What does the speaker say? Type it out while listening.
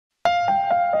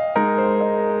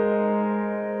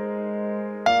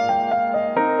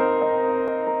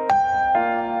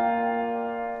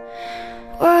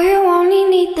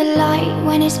the light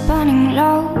when it's burning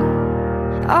low.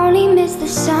 Only miss the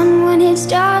sun when it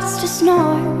starts to snow.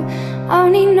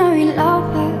 Only know you love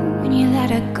her when you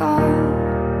let her go.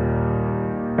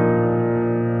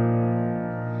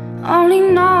 Only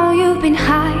know you've been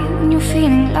high when you're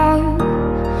feeling low.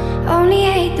 Only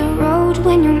hate the road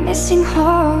when you're missing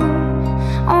home.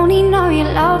 Only know you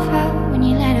love her when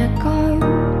you let her go.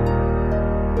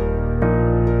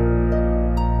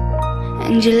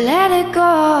 And you let her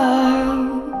go.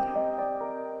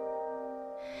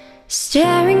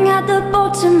 Staring at the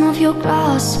bottom of your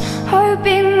glass,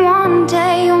 hoping one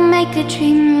day you'll make a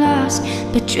dream last.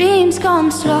 But dreams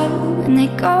come slow and they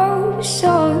go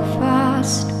so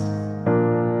fast.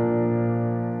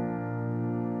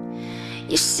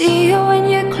 You see her when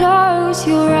you close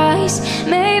your eyes.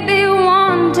 Maybe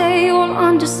one day you'll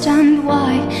understand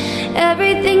why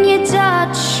everything you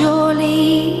touch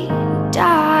surely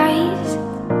dies.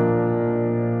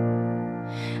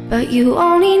 But you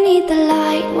only need the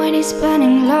light when it's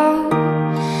burning low.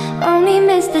 Only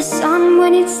miss the sun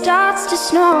when it starts to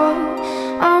snow.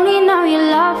 Only know you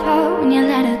love her when you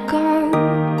let her go.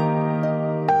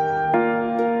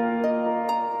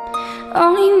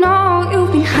 Only know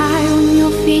you've been high when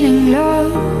you're feeling low.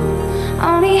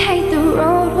 Only hate the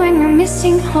road when you're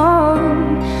missing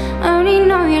home. Only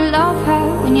know you love her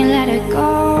when you let her go.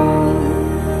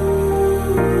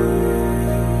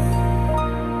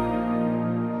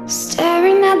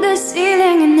 Staring at the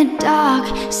ceiling in the dark,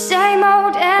 same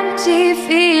old empty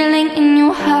feeling in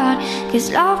your heart. 'Cause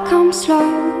love comes slow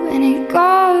and it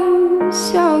goes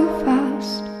so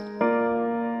fast.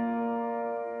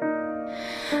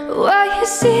 Well, you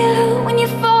see her when you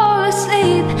fall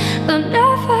asleep, but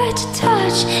never to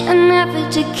touch and never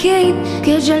to keep.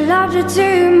 'Cause you loved her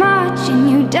too much and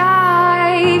you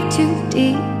dive too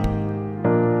deep.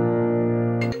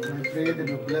 I pray that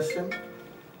you bless him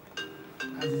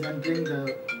as he's entering the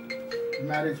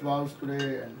marriage vows today,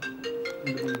 and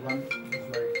in the one his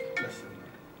wife. Bless him.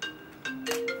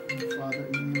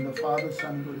 In the Father,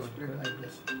 Son, and Holy Spirit, I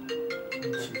bless him. In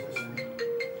Jesus' name.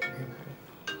 Amen.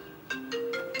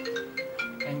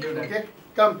 Thank you, Dad. Okay,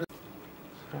 come.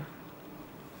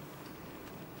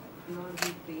 Lord,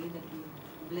 we pray that you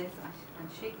bless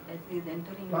Anshik as he is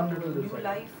entering Come into to a this new side.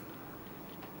 life,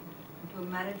 into a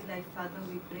marriage life. Father,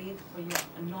 we pray for your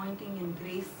anointing and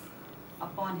grace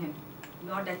upon him.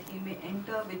 Lord, that he may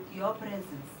enter with your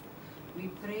presence. We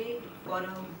pray for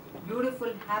a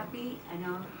beautiful, happy and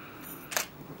a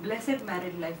blessed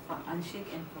marriage life for Anshik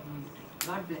and for Mayuri.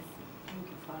 God bless you. Thank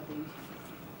you, Father. In Jesus'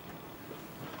 name.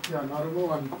 Yeah, now remove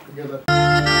one together.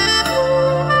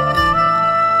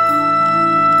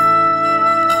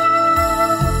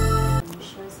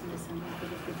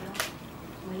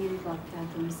 Mayuri को आपके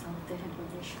हाथों में सौंपते हैं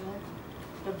परमेश्वर।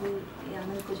 प्रभु, ये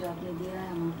आनंद को जो आपने दिया है,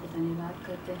 हम आपको धन्यवाद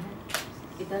करते हैं।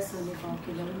 पिता, सोने को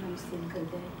आपके लहू में हम सील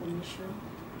करते हैं परमेश्वर।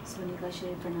 सोने का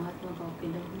शरीर परमात्मा को आपके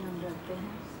लहू में हम रखते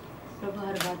हैं। प्रभु,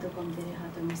 हर बातों को हम तेरे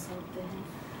हाथों में सौंपते हैं।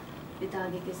 पिता,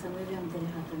 आगे के समय में हम तेरे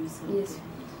हाथों में सौंपते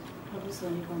हैं। प्रभु,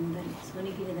 सोने को हम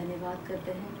सोने के लिए धन्यवाद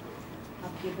करते हैं।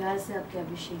 आपके प्यार से, आपके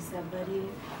अभिषेक से आप भरिए,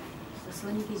 तो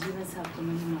सोने की जीवन से आपको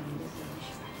महिमा मिले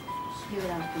परमेश्वर।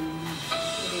 केवल आपको महिमा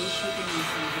यीशु के नाम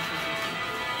से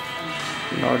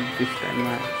Lord, this time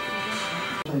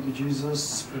thank you Jesus.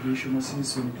 प्रभु यीशु मसीह,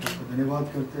 सोनी का धन्यवाद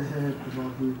करते हैं। प्रभु,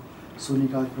 अभी सोनी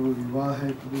का प्रभु विवाह है,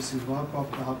 प्रभु इस विवाह को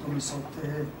आपके हाथों में सौंपते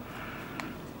हैं।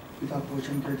 पिता का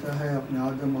वचन कहता है, अपने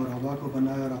आदम और हवा को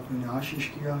बनाया और आपने आशीष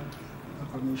किया।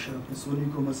 परमेश्वर, अपने सोनी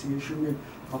को मसीह यीशु में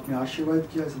आपने आशीर्वाद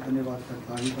किया, इसे धन्यवाद करता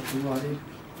है। आगे प्रभु हर एक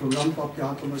प्रोग्राम को आपके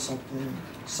हाथों में सौंपते हैं।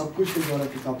 सब कुछ के द्वारा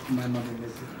पिता आपको महिमा देने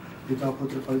से पिता,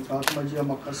 पुत्र, पवित्र आत्मा जी,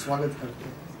 हम आपका स्वागत करते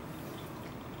हैं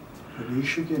प्रभु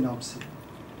यीशु के नाम से,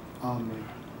 आमीन।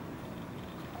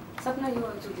 सपना you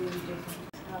also do it.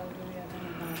 Hallelujah,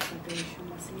 धन्यवाद करते हैं यीशु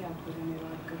मसीह, आपको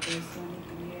धन्यवाद करते हैं सोने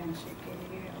के लिए, अंशिक के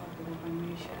लिए और पिता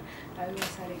परमेश्वर आए हुए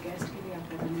सारे गेस्ट के लिए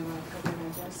आपका धन्यवाद करते हैं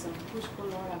राजा। सब कुछ को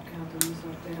लॉर्ड आपके हाथों में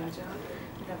सौंपते हैं राजा।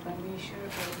 पिता परमेश्वर,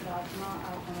 पवित्र आत्मा,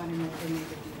 आप हमारे मध्य में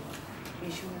देखिए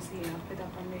यीशु मसीह, आप पिता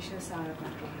परमेश्वर सारा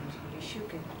कंट्रोल लीजिए यीशु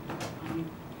के आमीन।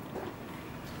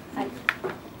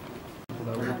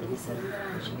 Lord, we surrender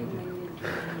Anshik and Mayuri into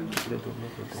your hands.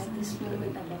 At this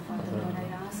moment, Abba Father God, I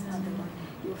ask, Father God,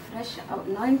 your fresh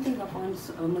anointing upon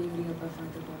Mayuri, Abba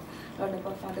Father God. Lord,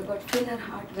 Abba Father God, fill her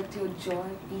heart with your joy,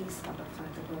 peace, Abba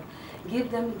Father God. Give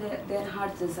them their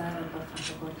heart's desire, Abba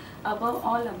Father God. Above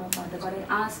all, Abba Father God, I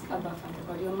ask, Abba Father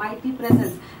God, your mighty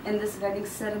presence in this wedding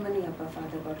ceremony, Abba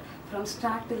Father God. From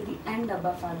start till the end,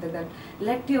 Abba Father God.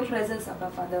 Let your presence,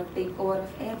 Abba Father, take over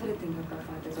of everything, Abba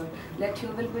Father God. Let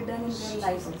your will be done in their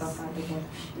lives, Abba Father God.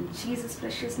 In Jesus'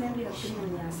 precious name we agree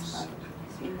and we ask, Father.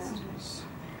 Amen.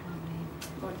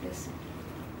 God bless you.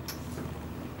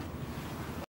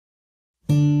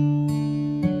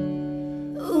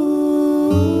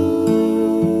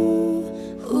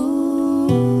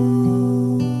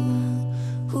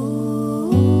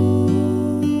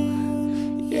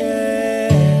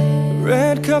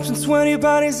 Cups and sweaty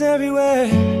bodies everywhere,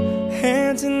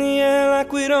 hands in the air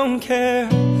like we don't care.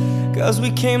 Cause we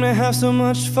came to have so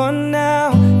much fun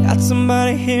now. Got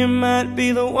somebody here, might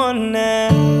be the one now.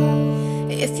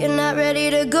 If you're not ready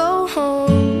to go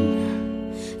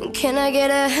home, can I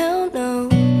get a hell no?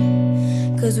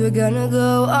 Cause we're gonna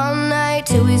go all night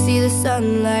till we see the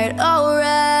sunlight,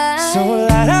 alright. So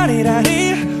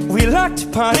la-da-dee-da-dee, we like to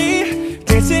party,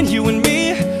 dancing you and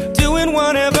me, doing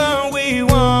whatever we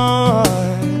want.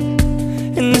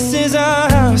 And this is our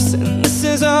house, and this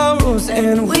is our rules,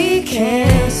 and we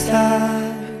can't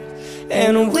stop,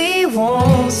 and we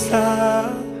won't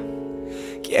stop.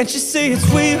 Can't you see it's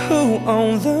we who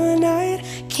own the night?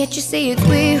 Can't you see it's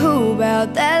we who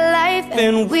about that life?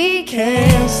 And we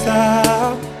can't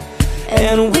stop,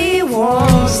 and we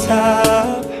won't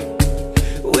stop.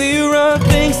 We run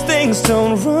things, things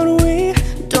don't run. We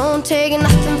don't take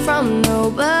nothing from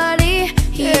nobody.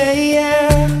 Yeah,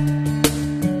 yeah.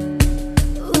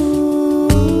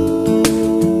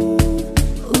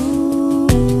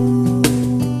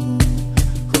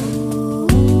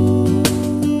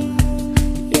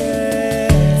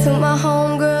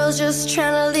 Just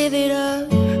trying to live it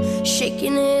up,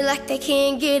 shaking it like they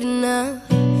can't get enough.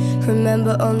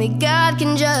 Remember, only God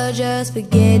can judge us.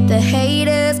 Forget the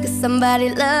haters, cause somebody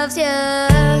loves ya.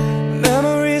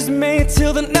 Memories made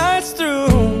till the night's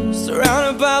through,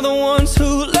 surrounded by the ones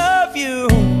who love you.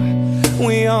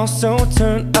 We all so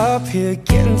turned up here,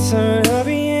 getting turned up,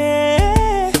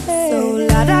 yeah. So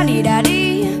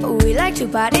la-da-dee-da-dee, we like to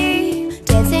party,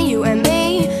 dancing you and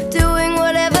me, doing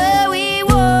whatever we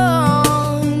want.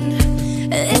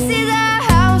 This is our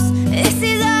house, this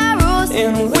is our rules,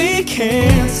 and we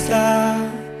can't stop,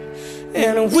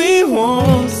 and we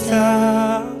won't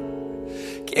stop.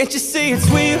 Can't you see it's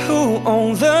we who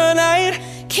own the night?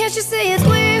 Can't you see it's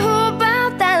we who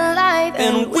about that life?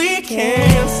 And we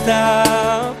can't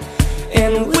stop,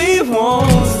 and we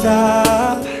won't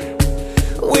stop.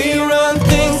 We run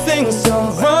things, things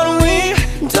don't run. We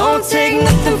don't take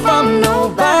nothing from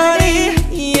nobody.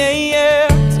 Yeah,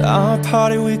 yeah. It's our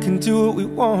party, we can do what we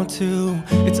want to.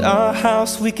 It's our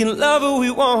house, we can love who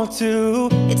we want to.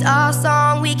 It's our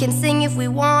song, we can sing if we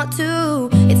want to.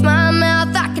 It's my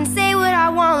mouth, I can say what I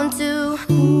want to.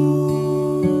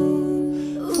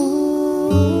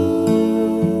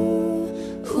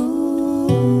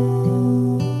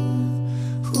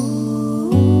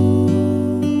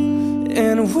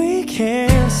 And we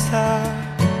can't stop,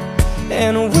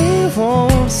 and we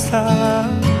won't stop.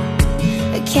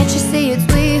 Can't you see it's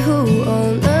we who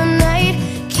own the night?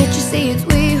 Can't you see it's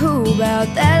we who about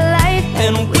that life?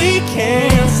 And we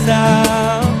can't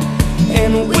stop,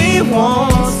 and we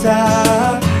won't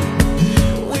stop.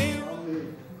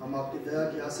 हम आपकी दया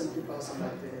के आसन के पास हम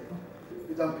आते हैं।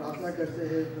 पिता, हम प्रार्थना करते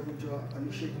हैं प्रभु जो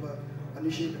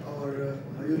अनिशिक और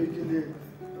मयूरी के लिए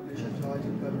परमेश्वर जो आज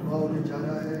उनका विवाह होने जा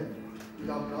रहा है,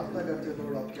 पिता हम प्रार्थना करते हैं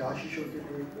प्रभु आपके आशीषों के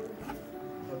लिए,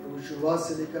 और प्रभु शुरुआत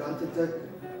से लेकर अंत तक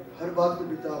हर बात को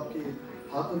पिता आपके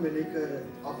हाथों में लेकर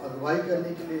आप अगुवाई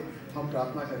करने के लिए हम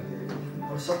प्रार्थना करते हैं,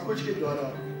 और सब कुछ के द्वारा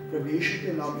प्रभु यीशु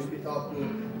के नाम में पिता आपको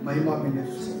महिमा मिलने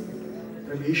दे सकते हैं।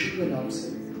 प्रभु यीशु के नाम से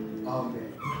आमीन।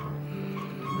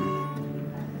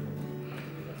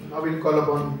 I will call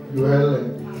upon Joel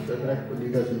and Shadrach to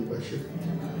lead us in worship.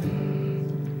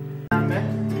 Amen.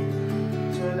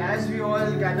 So as we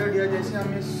all gathered here, जैसे हम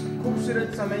इस खूबसूरत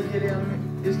समय के लिए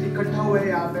हम इस इकट्ठा हुए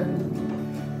यहाँ पे,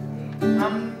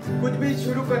 हम कुछ भी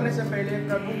शुरू करने से पहले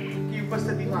प्रभु की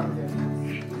उपस्थिति मांगते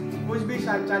हैं। कुछ भी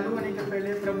चालू होने के पहले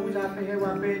प्रभु जहाँ पे है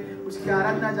वहाँ पे उसकी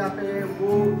आराधना जहाँ पे है वो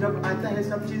जब आता है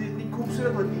सब चीज़ इतनी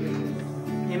खूबसूरत होती है।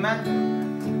 Amen.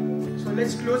 So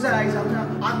let's close our eyes, अपना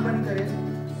आँख बंद करें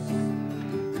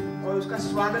और उसका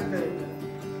स्वागत करें।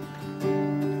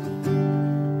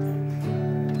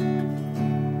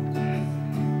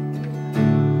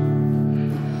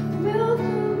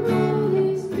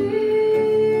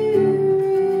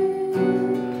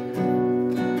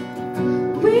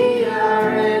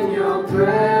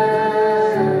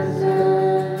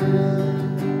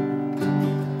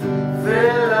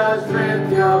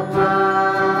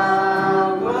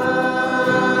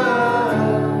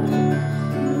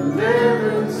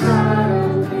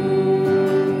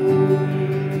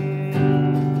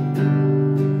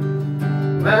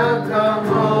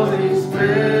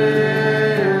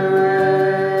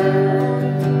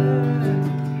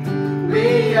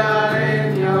 We are in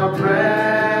your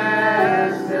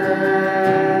presence.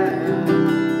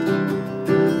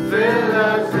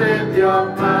 with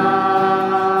your power.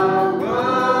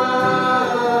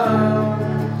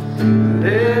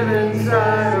 Live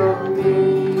inside of me.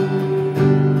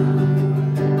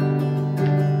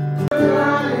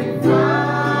 Like fountain,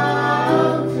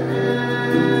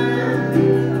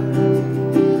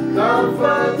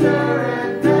 comforter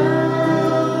and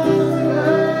counselor,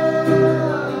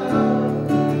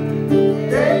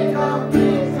 take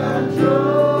complete control.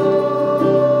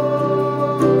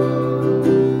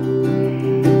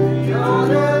 You're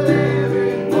the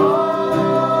living water,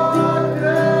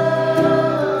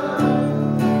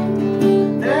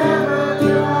 never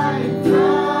dry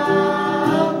fountain,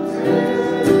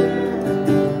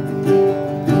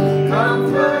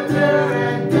 comforter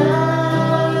and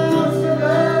counselor,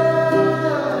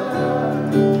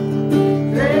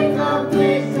 take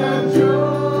complete control.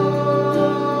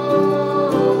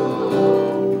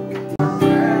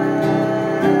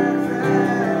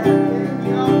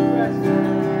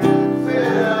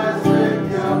 Fill us with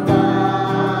your power.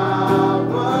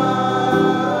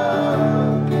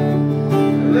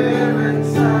 Live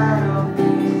inside of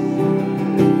me.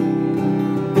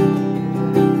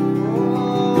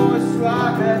 Oh,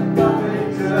 स्वागत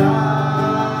पवित्र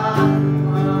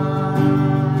आत्मा,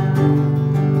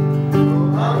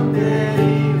 हम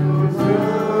तेरी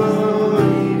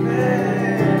हुजूरी में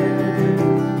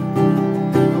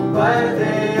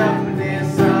पर्दे अपने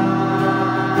सामर्थ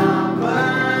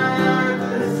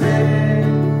से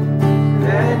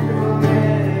ले तू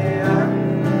मेरे अंदर।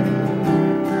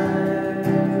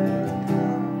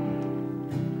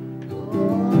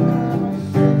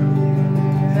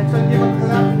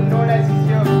 नोट ऐसी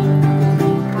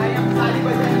आई हम सारी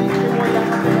बजाएंगे कि वो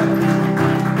यहाँ पे है।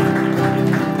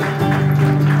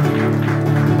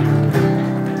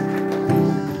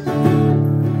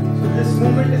 So this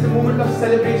moment is a moment of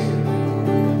celebration.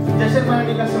 जश्न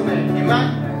मनाने का समय है। Amen?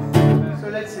 So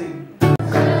let's sing.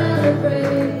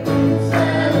 Celebrate,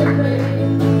 celebrate,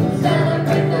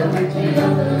 celebrate the victory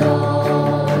of the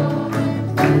Lord.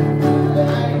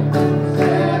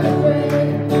 Celebrate,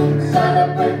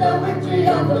 celebrate the victory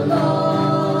of the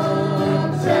Lord.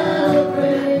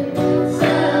 Celebrate,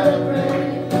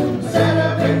 celebrate,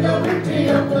 celebrate the victory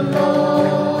of the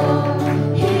Lord.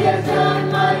 He has done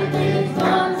mighty things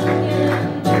once again.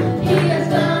 He has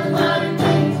done mighty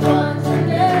things once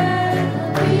again.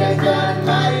 He has done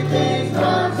mighty things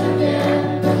once again.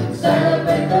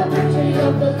 Celebrate the victory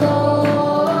of the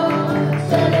Lord.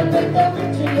 Celebrate the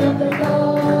victory of the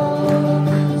Lord.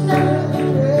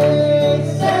 Celebrate,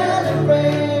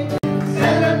 celebrate,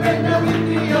 celebrate the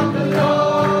victory of the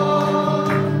Lord.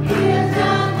 He has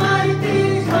done mighty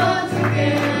things once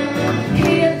again. He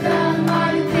has done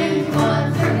mighty things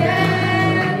once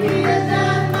again. He has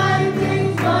done mighty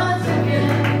things once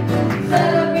again.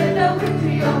 Celebrate the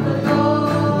victory of the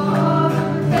Lord.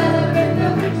 Celebrate the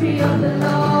victory of the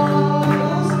Lord.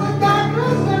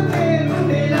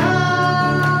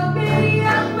 मेरी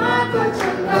आत्मा को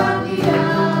चंगा किया,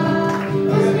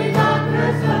 उसने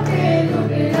दाखरस का तेल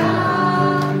उड़ेला।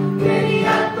 मेरी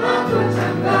आत्मा को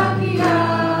चंगा किया,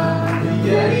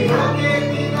 यरीहो के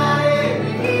किनारे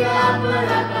मेरी आत्मा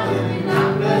रखा, उसने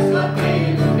दाखरस का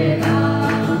तेल उड़ेला।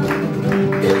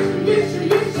 यीशु यीशु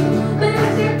यीशु मेरे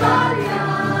से पार या,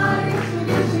 यीशु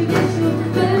यीशु यीशु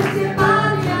मेरे से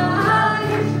पार या,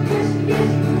 यीशु यीशु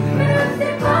यीशु मेरे से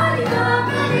पार या,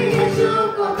 मैंने यीशु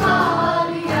को पा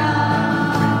लिया।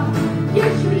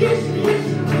 यीशु यीशु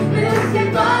यीशु मेरे से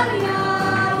पार या,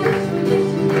 यीशु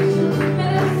यीशु यीशु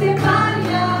मेरे से पार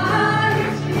या,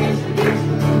 यीशु यीशु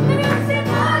यीशु मेरे से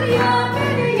पार या,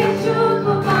 मैंने यीशु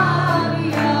को पा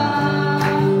लिया।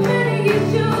 मैंने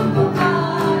यीशु को पा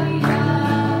लिया,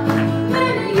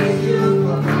 मैंने यीशु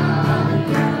को पा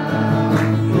लिया।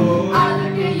 आदर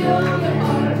के योग्य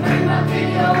और महिमा के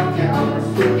योग्य और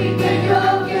स्तुति के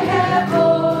योग्य है वो।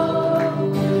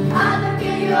 आदर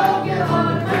के योग्य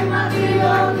और महिमा के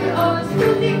योग्य और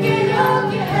स्तुति के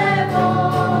योग्य है वो।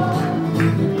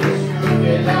 यीशु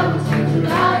के लहू से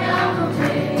छुड़ाया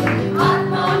मुझे,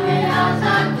 आत्मा में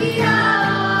आजाद किया।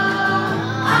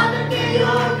 आदर के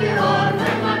योग्य और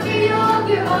महिमा के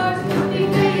योग्य और स्तुति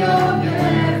के योग्य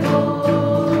है वो।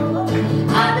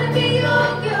 आदर के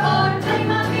योग्य और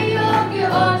महिमा के योग्य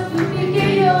और स्तुति के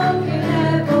योग्य है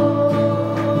वो।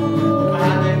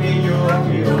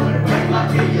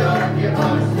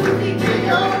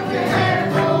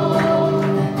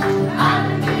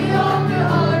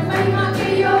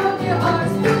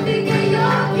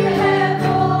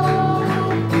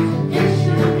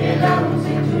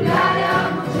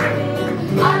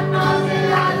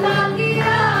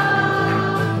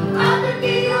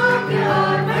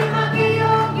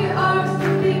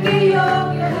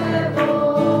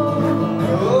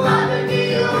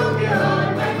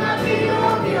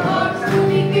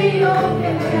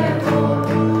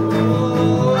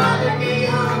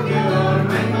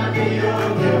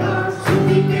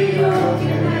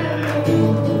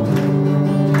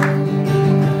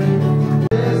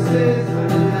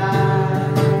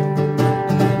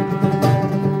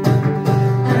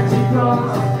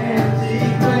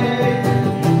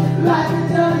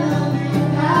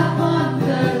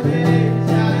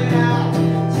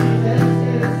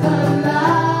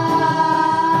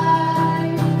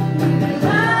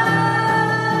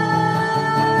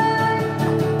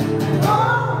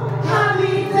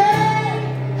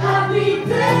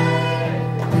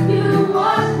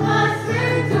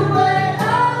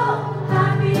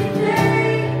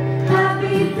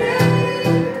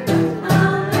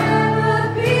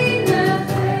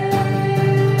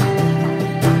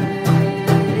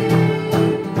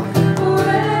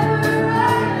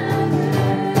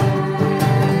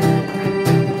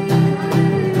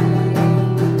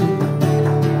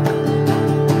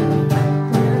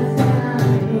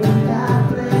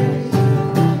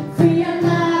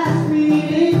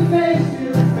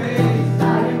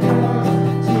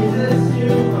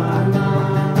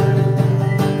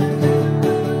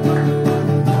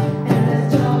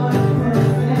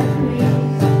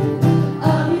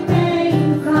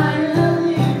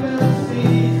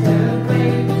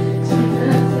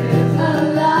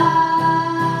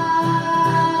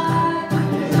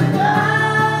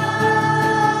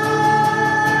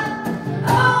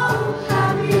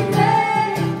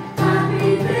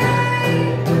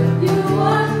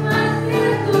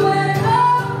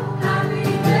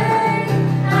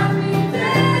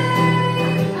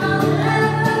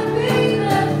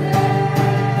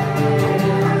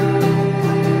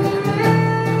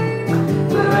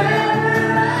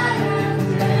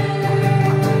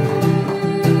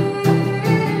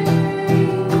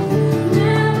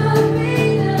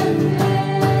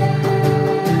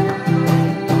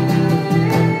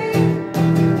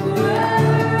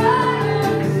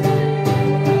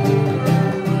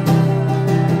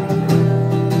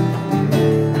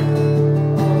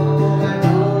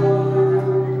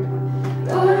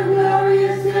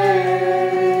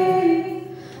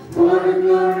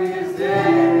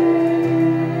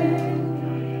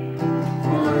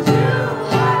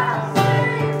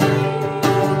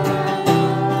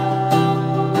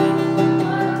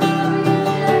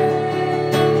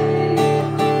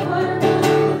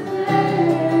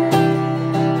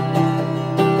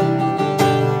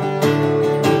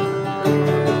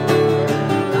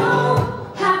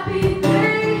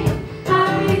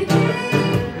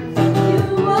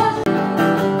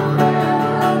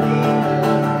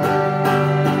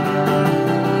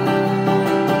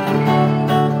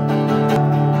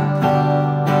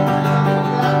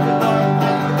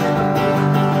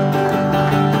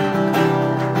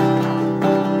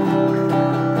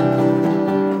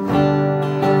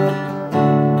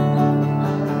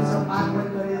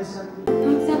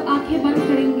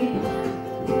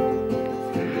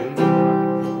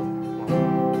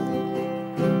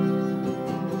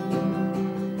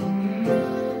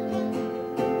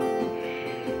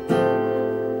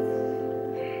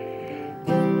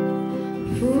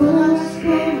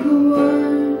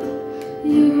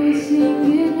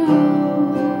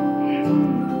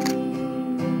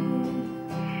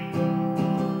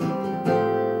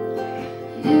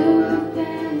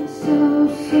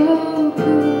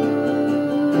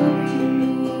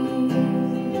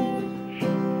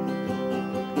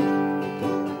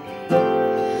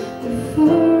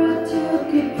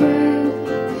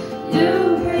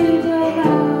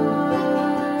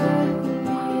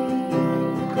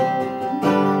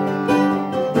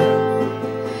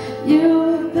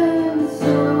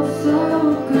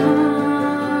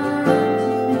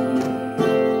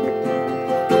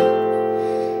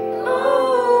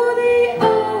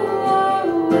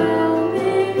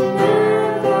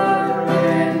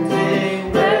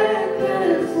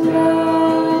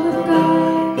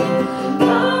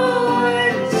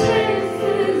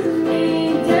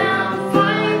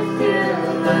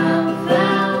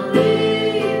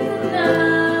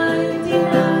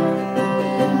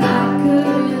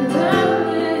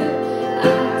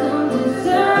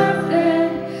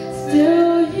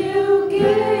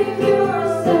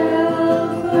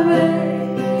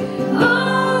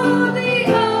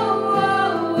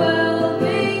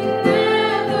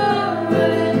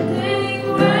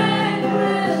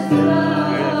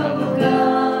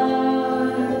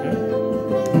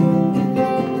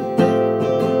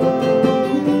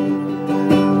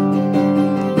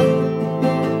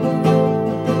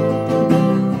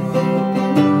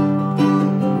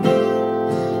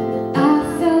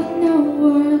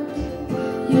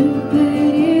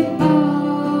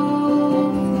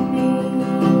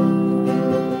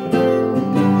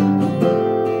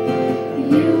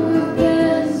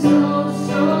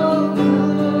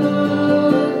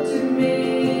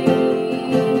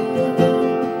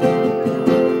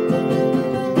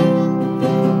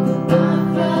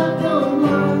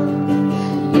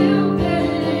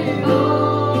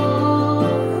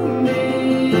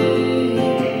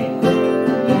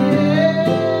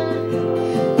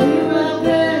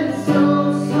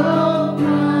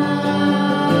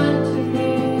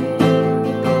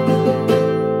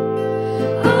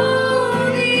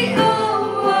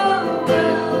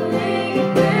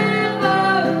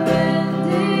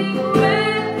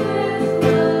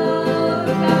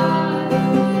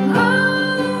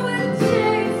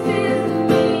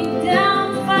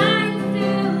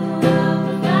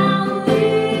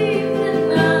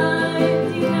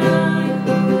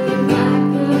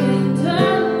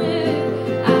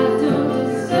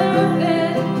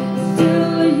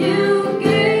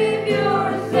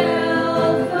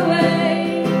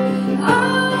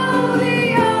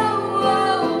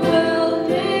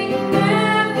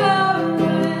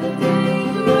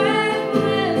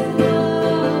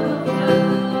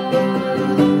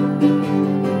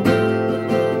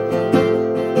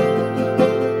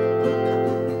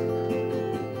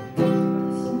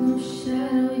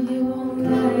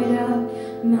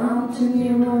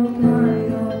 won't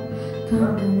climb up,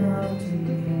 coming after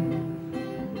you.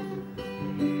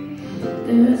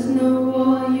 There's no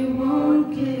wall you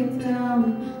won't kick down,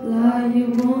 lie you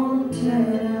won't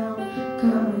tear down,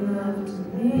 coming after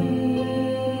me.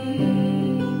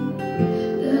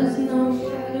 There's no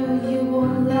shadow you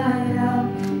won't light up,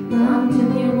 mountain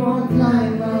you won't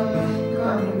climb up,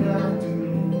 coming after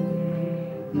me.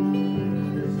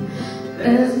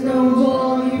 There's no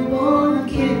wall you won't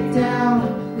kick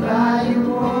down, lie you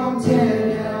won't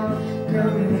tear down,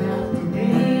 coming after me.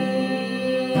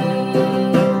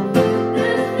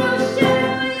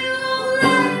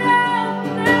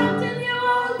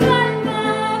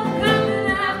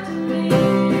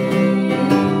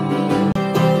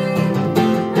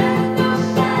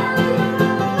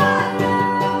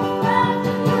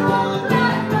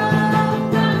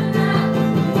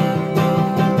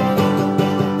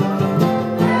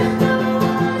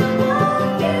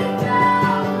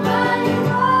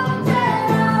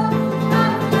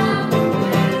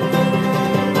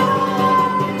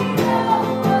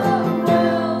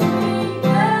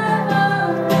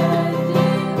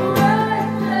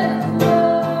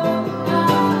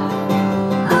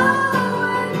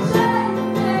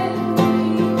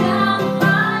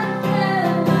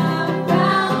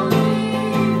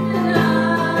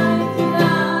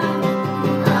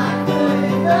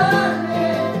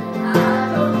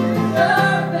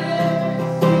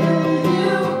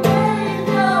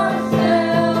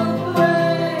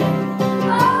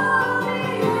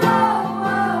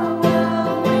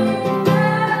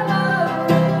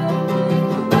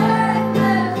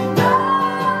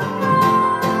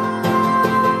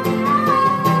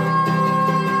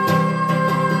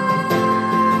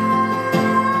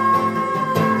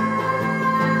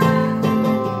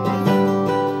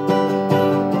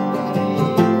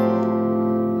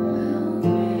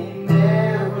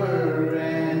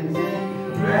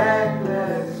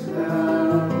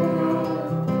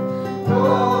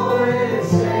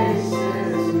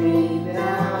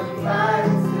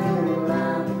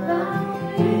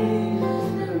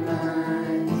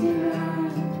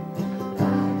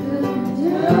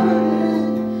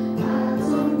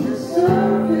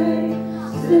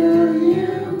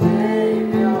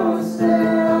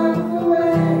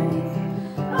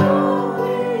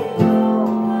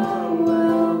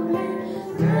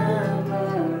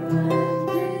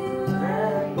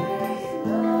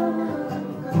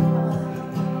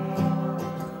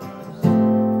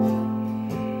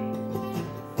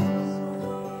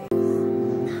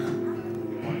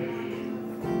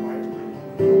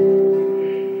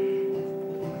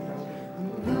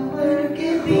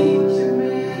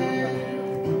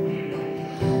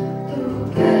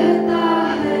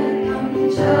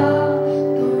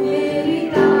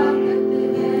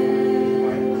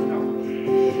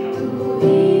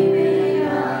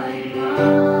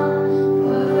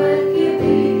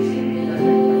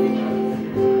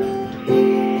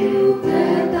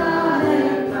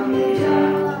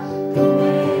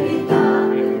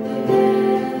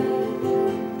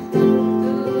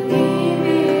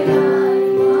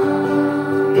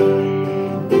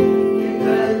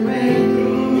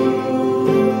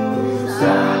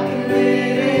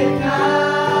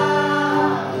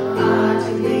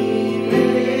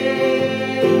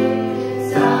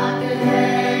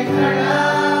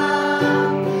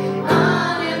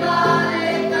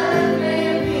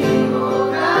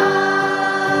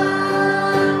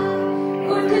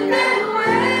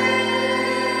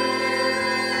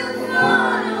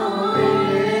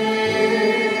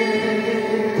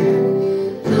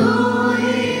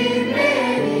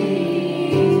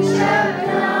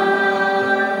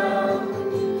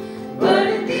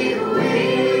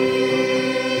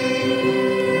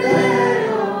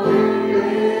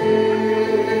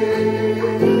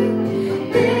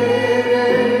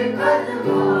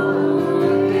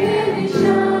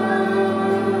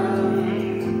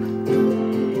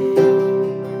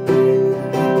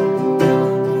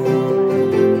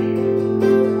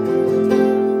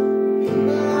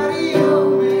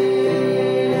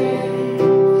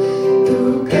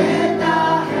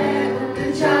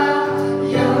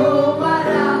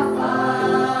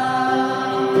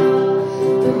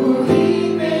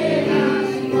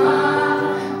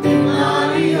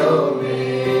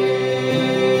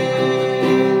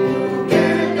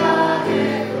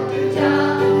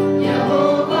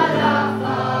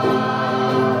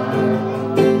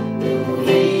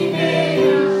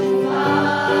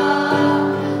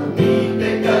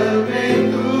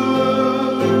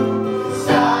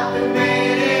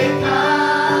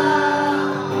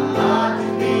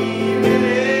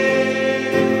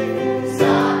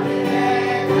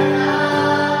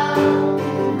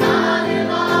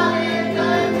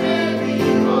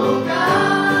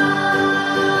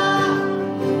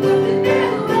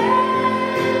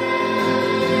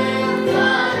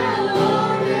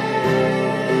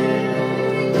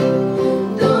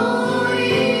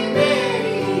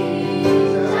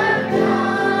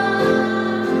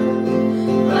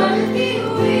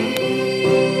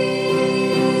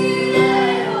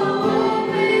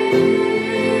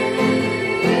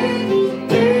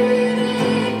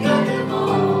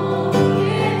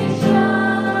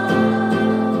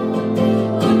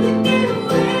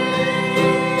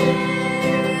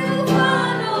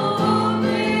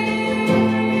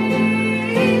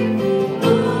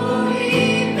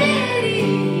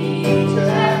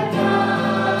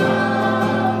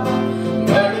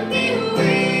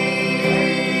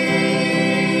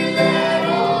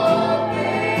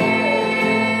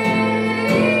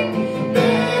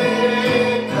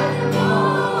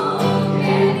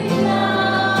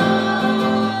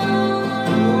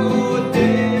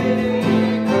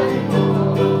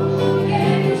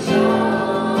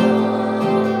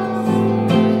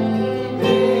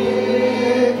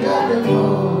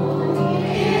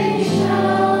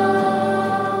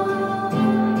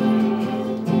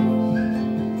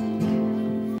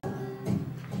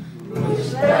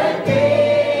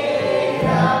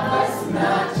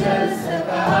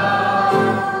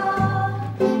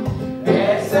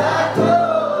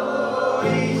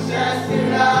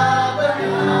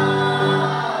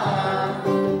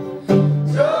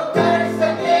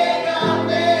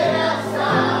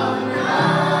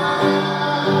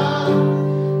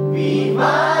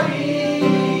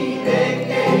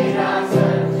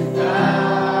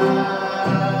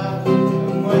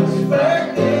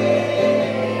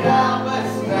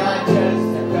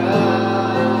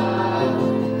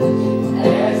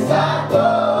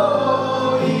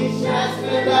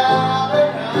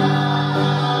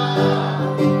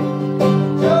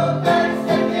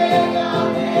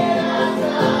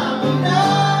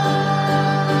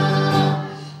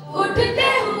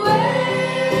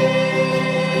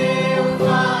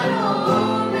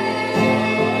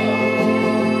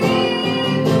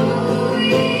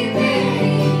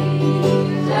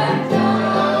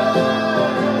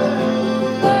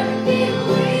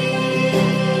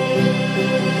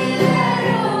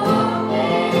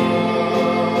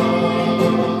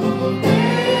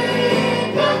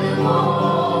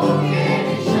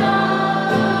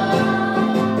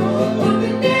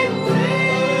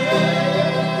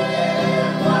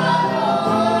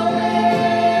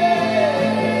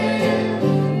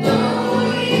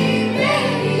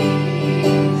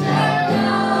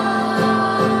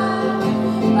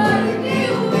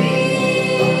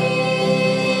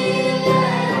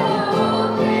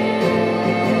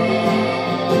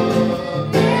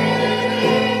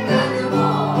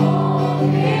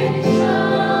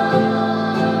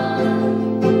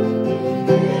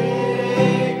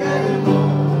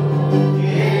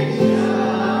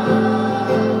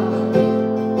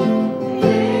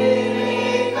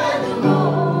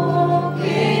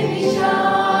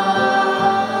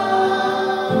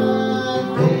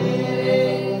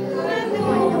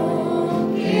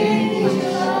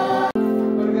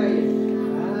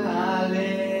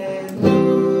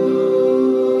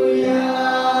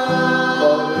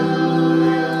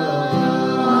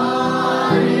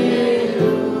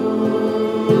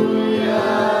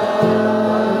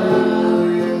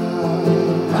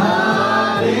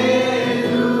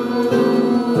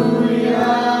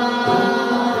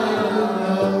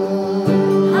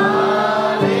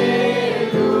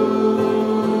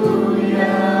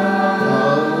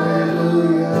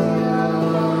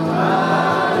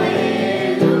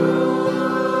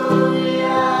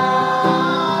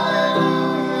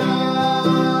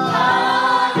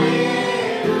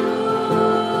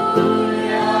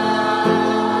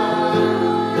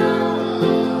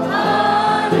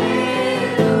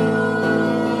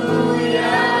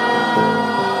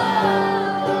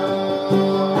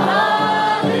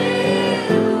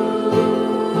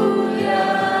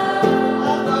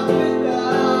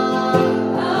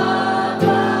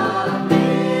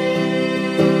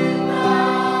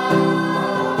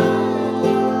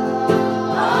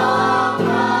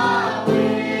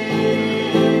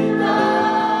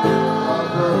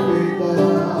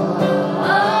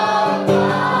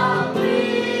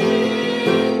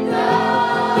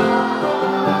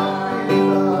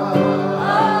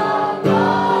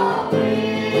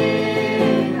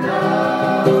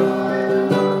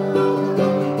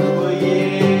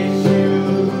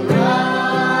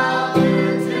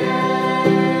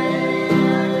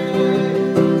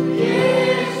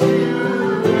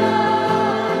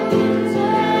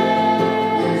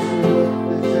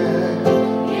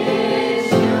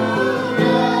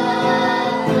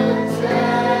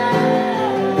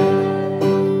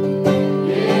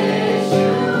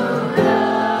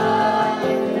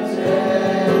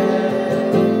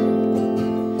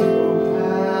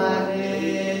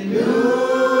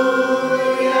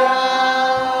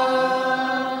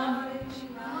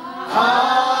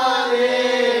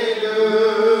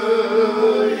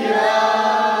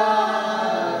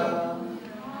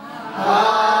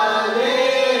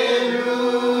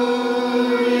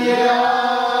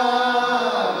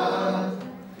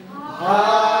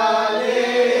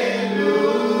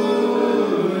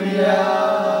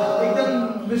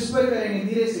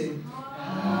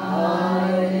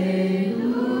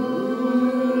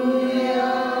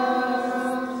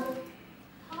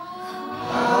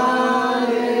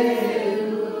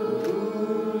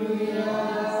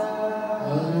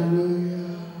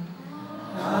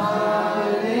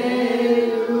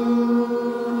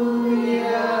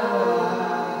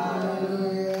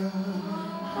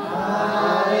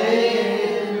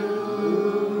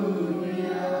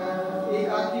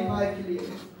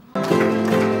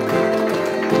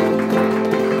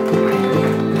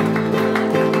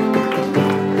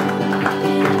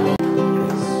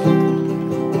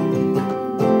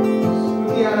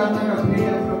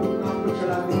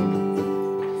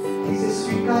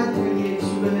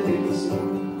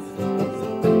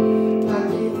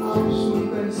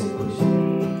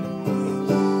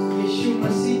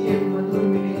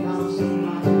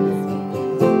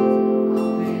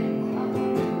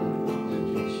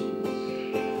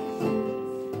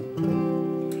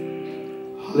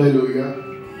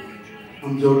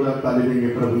 ताली देंगे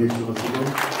प्रभु यीशु मसीह को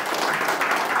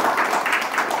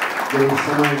जो इस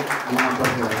समय यहाँ पर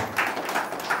है।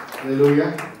 Hallelujah,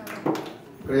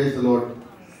 praise the Lord.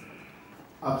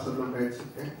 आप सब लोग बैठ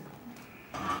सकते हैं।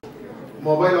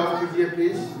 मोबाइल ऑन कीजिए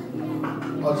प्लीज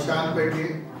और शांत बैठिए।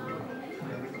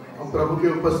 हम प्रभु की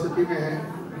उपस्थिति में हैं।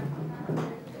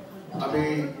 अभी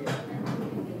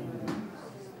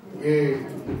ये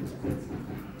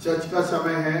चर्च का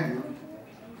समय है।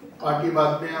 पार्टी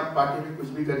बाद में, आप पार्टी में कुछ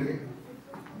भी करिए,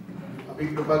 अभी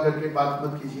कृपा करके बात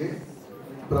मत कीजिए,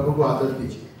 प्रभु को आदर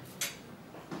दीजिए।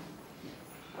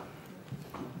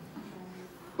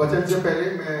 वचन से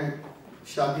पहले मैं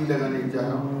शादी लगाने जा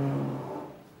रहा हूँ,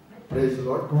 प्रेज द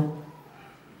लॉर्ड।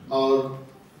 और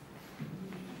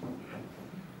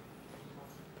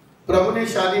प्रभु ने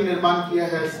शादी निर्माण किया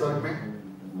है स्वर्ग में।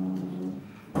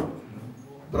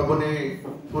 प्रभु ने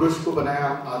पुरुष को बनाया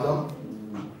आदम।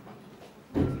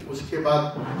 उसके बाद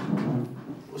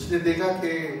उसने देखा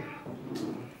कि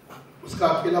उसका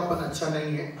अकेलापन अच्छा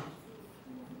नहीं है,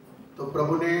 तो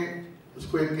प्रभु ने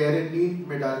उसको एक गहरे नींद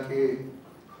में डाल के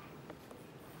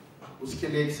उसके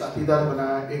लिए एक साथीदार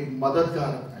बनाया, एक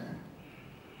मददगार बनाया,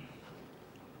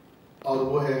 और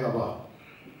वो है हवा।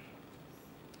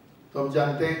 तो हम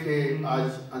जानते हैं कि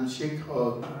आज अंशिक और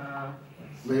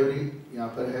मयूरी यहाँ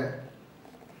पर है,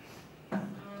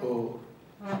 तो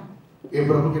ये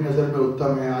प्रभु की नजर में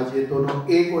उत्तम है। आज ये दोनों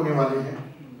एक होने वाले हैं।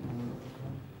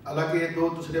 हालांकि ये दो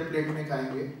दूसरे प्लेट में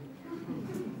खाएंगे,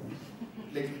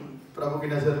 लेकिन प्रभु की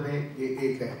नजर में ये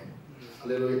एक है।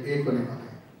 हालेलुया, एक होने वाले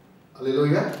हैं।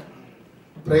 Hallelujah,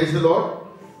 praise the Lord.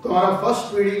 तो हमारा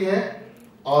फर्स्ट रीडिंग है,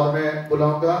 और मैं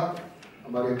बुलाऊंगा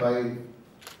हमारे भाई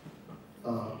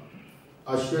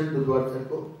अश्विन बुधवार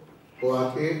को, वो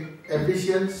आके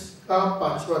एफिशिएंस का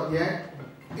 5वां अध्याय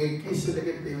 21 से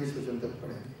लेकर 23 वचन तक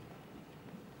पढ़ेंगे।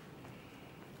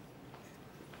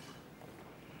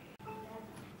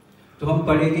 तो हम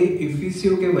पढ़ेंगे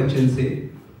इफिसियों के वचन से।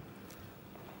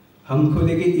 हम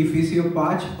खोलेंगे इफिसियों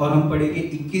 5 और हम पढ़ेंगे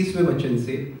 21वें वचन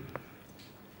से।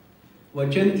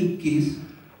 वचन 21,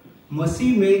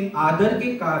 मसीह में आदर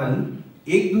के कारण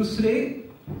एक दूसरे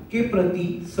के प्रति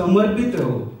समर्पित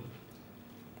रहो।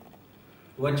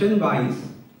 वचन 22,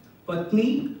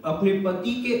 पत्नी अपने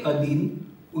पति के अधीन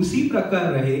उसी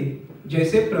प्रकार रहे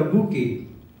जैसे प्रभु के।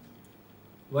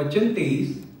 वचन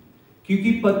 23,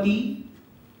 क्योंकि पति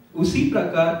उसी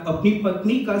प्रकार अपनी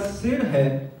पत्नी का सिर है,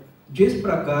 जिस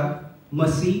प्रकार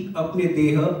मसीह अपने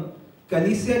देह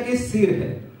कलीसिया के सिर है,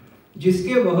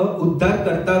 जिसके वह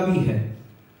उद्धारकर्ता भी है।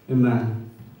 आमीन।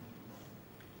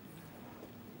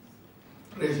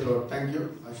 Praise the Lord. Thank you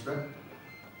Ashwin.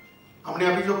 हमने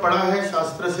अभी जो पढ़ा है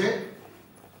शास्त्र से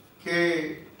कि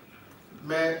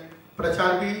मैं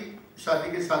प्रचार भी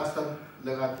शादी के साथ साथ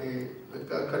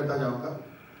करता जाऊंगा।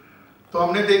 तो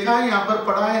हमने देखा है, यहाँ पर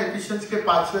पढ़ा है एफिशिएंस के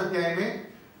 5वें अध्याय में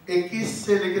 21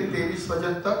 से लेकर 23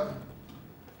 वचन तक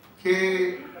कि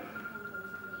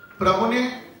प्रभु ने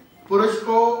पुरुष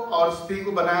को और स्त्री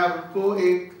को बनाया। उनको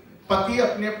एक पति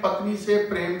अपने पत्नी से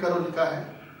प्रेम करो लिखा है,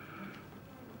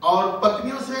 और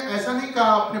पत्नियों से ऐसा नहीं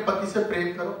कहा अपने पति से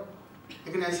प्रेम करो,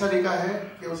 लेकिन ऐसा लिखा है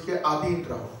कि उसके अधीन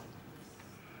रहो।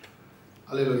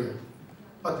 हालेलुया।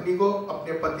 पत्नी को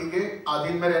अपने पति के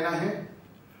अधीन में रहना है,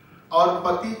 और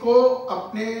पति को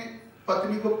अपने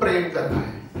पत्नी को प्रेम करना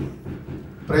है।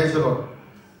 Praise the Lord.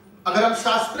 अगर हम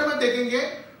शास्त्र में देखेंगे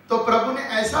तो प्रभु ने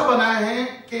ऐसा बनाया है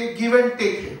कि गिव एंड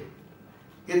टेक है,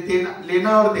 ये देना,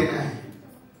 लेना और देना है।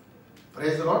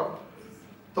 Praise the Lord.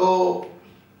 तो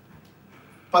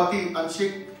पति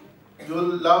अंशिक, यू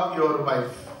लव योर वाइफ,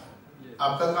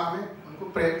 आपका काम है उनको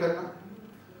प्रेम करना,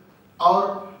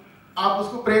 और आप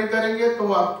उसको प्रेम करेंगे तो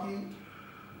वो आपकी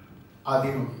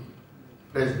आधीन होगी।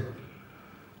 Praise the Lord.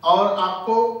 और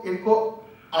आपको इनको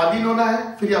आधीन होना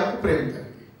है, फिर आपको प्रेम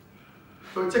करेंगे।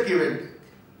 तो it's a give and take.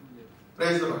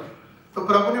 Praise the Lord. तो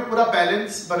प्रभु ने पूरा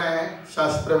बैलेंस बनाया है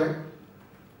शास्त्र में।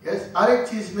 यस, हर एक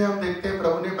चीज में हम देखते हैं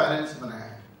प्रभु ने बैलेंस बनाया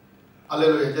है।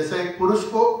 हालेलुया। जैसे एक पुरुष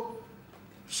को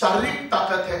शारीरिक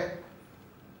ताकत है,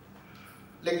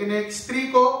 लेकिन एक स्त्री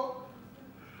को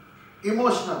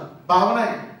इमोशनल,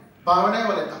 भावनाएं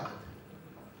वाले ताकत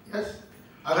है। यस,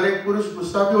 अगर एक पुरुष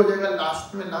गुस्सा भी हो जाएगा,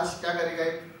 लास्ट में क्या करेगा,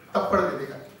 एक थप्पड़ दे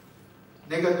देगा।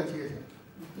 नहीं करना चाहिए सर,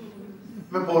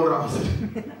 मैं बोल रहा हूं।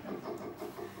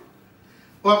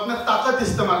 वो अपना ताकत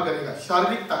इस्तेमाल करेगा,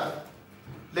 शारीरिक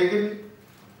ताकत। लेकिन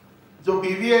जो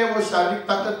बीवी है वो शारीरिक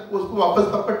ताकत, उसको वापस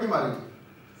थप्पड़ नहीं मारेगी,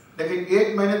 लेकिन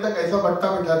 1 महीने तक ऐसा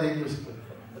भट्टा बिठा देगी उसको।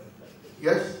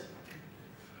 यस,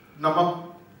 नमक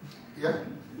या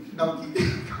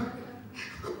नमकीन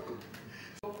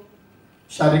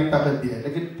शारीरिक ताकत दिया है,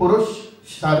 लेकिन पुरुष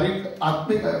शारीरिक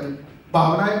आत्मिक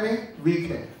भावनाएं में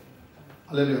वीक है।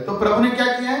 हालेलुया। तो प्रभु ने क्या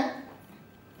किया है?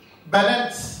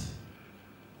 बैलेंस,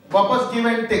 वापस give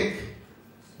and take.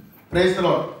 Praise the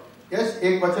Lord. Yes,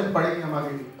 एक वचन पढ़ेंगे हम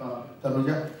आगे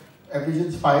Tanuja,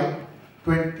 efficiency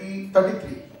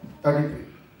 5:33.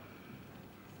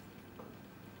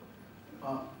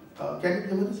 Can you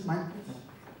give me this mic, please?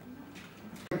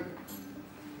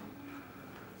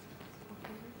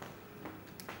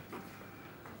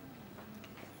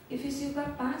 इफिसियों का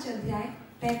 5 अध्याय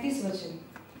 33 वचन।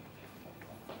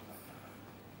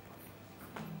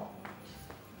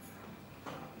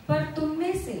 पर तुम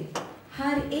में से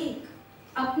हर एक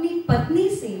अपनी पत्नी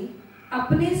से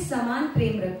अपने समान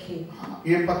प्रेम रखे।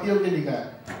 ये पतियों के लिखा है,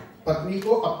 पत्नी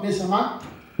को अपने समान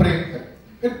प्रेम करे।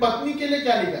 फिर पत्नी के लिए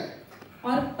क्या लिखा है?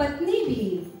 और पत्नी भी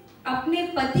अपने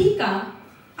पति का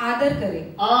आदर करे।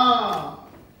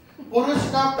 पुरुष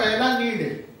का पहला नीड है,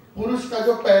 पुरुष का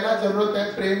जो पहला जरूरत है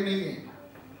प्रेम नहीं है,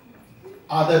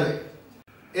 आदर है।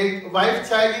 एक वाइफ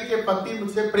चाहेगी कि पति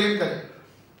मुझसे प्रेम करे,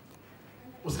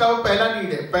 उसका वो पहला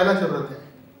नीड है, पहला जरूरत है।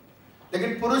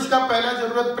 लेकिन पुरुष का पहला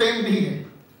जरूरत प्रेम नहीं है,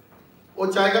 वो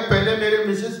चाहेगा पहले मेरे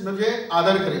मिसेस मुझे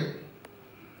आदर करे।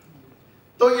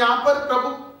 तो यहां पर प्रभु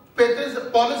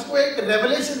पौलुस को एक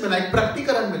रेवलेशन मिला, एक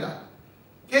प्रकटीकरण मिला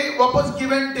कि वापस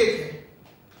गिव एंड टेक है।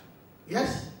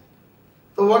 यस,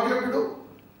 तो what you have to do?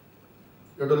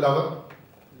 You have to love her.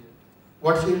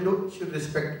 What she will do? She will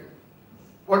respect you.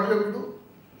 What you have to do?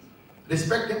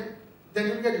 Respect him, then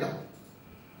you will get love.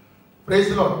 Praise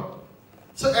the Lord.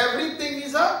 So everything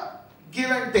is a give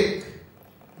and take.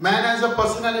 Man has a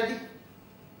personality,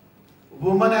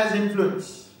 woman has influence.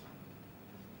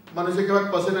 मनुष्य के बाद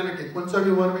personality, कौन सा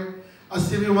भी उम्र में,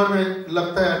 80वीं उम्र में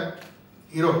लगता है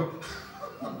हीरो।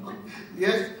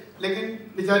 यस, लेकिन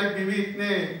बेचारी बीवी इतने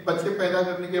बच्चे पैदा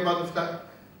करने के बाद उसका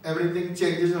एवरीथिंग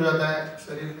चेंजेस हो जाता है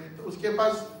शरीर में, तो उसके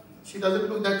पास she doesn't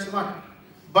look that smart,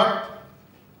 but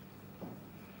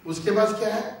उसके पास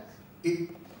क्या है?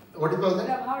 What you call that?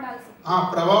 प्रभाव डाल सकती। हाँ,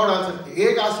 प्रभाव डाल सकती है।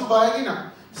 एक आंसू बहाएगी ना,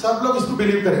 सब लोग इसको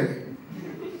बिलीव करेंगे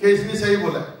कि इसने सही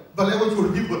बोला, भले वो झूठ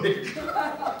भी बोले।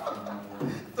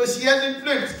 तो she has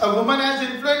influence, a woman has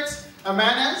influence, a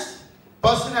man has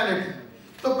personality.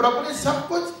 तो प्रभु ने सब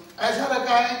कुछ ऐसा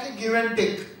रखा है कि give and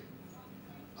take.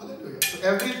 Hallelujah. So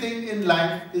everything in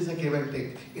life is a give and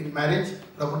take. In marriage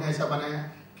प्रभु ने ऐसा बनाया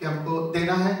कि हमको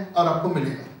देना है और आपको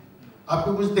मिलेगा। आपको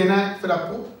कुछ देना है, फिर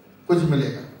आपको कुछ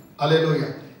मिलेगा।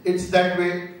 Hallelujah. It's that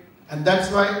way, and that's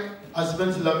why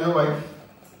husbands love your wife.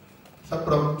 सब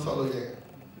प्रॉब्लम सॉल्व हो जाएगा।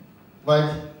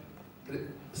 Wife,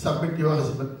 submit your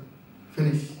husband.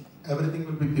 Finish. Everything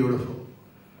will be beautiful.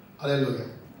 Hallelujah.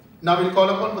 Now we'll call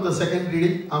upon for the second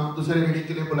reading. हम दूसरे reading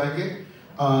के लिए बुलाएंगे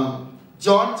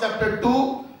John chapter 2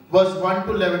 verse 1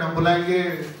 to 11. हम बुलाएंगे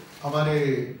हमारे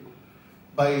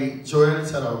भाई जोएल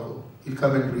सराव को. He'll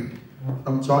come and read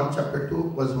from John chapter 2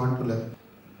 verse 1 to 11.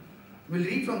 We'll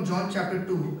read from John chapter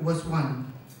 2 verse 1.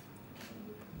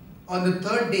 On the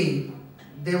third day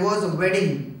there was a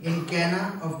wedding in Cana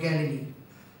of Galilee,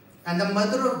 and the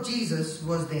mother of Jesus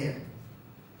was there.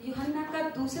 यूहन्ना का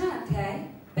 2 अध्याय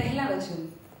 1 वचन।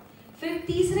 फिर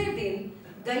तीसरे दिन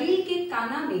गलील के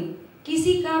काना में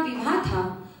किसी का विवाह था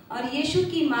और यीशु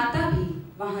की माता भी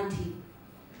वहां थी।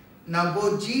 Now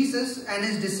both Jesus and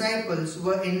his disciples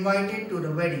were invited to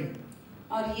the wedding.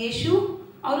 और यीशु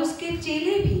और उसके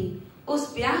चेले भी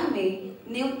उस ब्याह में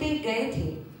न्योते गए थे।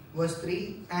 Verse 3.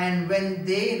 And when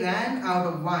they ran out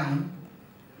of wine,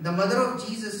 the mother of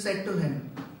Jesus said to him,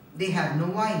 they have no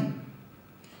wine.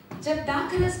 जब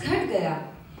दाखरस घट गया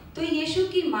तो यीशु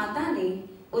की माता ने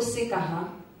उससे कहा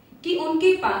कि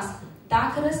उनके पास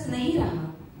दाखरस नहीं रहा।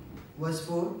 Verse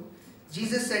 4.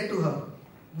 Jesus said to her,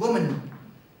 woman,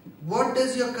 what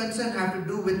does your concern have to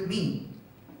do with me?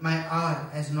 My hour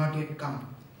has not yet come.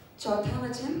 चौथा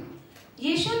वचन।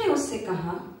 यीशु ने उससे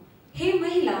कहा, हे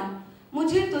महिला,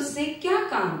 मुझे तुझसे क्या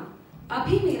काम?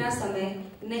 अभी मेरा समय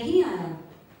नहीं आया।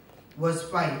 Verse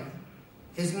 5.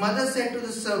 His mother said to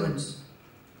the servants,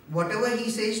 whatever he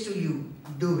says to you,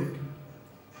 do it.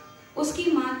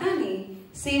 उसकी माता ने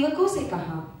सेवकों से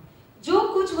कहा, जो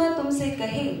कुछ वह तुमसे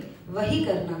कहे वही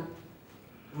करना।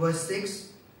 Verse 6.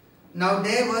 Now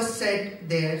there were set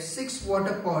there 6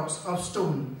 water pots of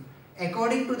stone,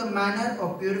 according to the manner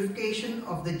of purification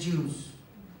of the Jews,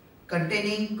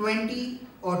 containing 20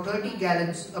 or 30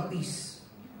 gallons apiece.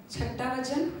 छठा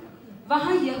वचन।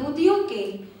 वहां यहूदियों के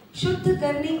शुद्ध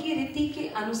करने की रीति के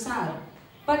अनुसार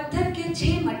पत्थर के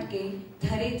 6 मटके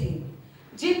धरे थे,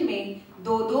 जिनमें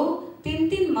 2-2,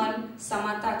 3-3 मन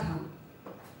समाता था।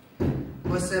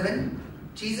 Verse 7.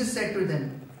 Jesus said to them,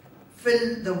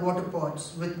 fill the water pots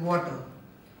with water,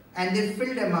 and they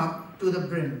filled them up to the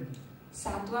brim.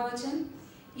 सातवां वचन।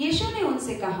 यीशु ने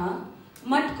उनसे कहा,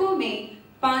 मटकों में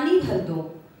पानी भर दो।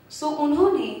 सो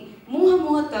उन्होंने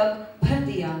मुंह तक भर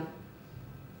दिया।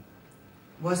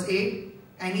 Verse 8,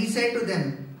 and he said to them,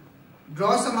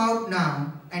 draw some out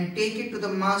now and take it to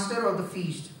the master of the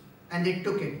feast. And they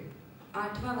took it.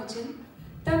 8वां वचन,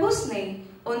 तब उसने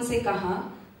उनसे कहा,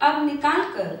 अब निकाल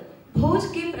कर भोज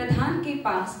के प्रधान के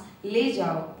पास ले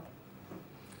जाओ।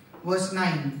 Verse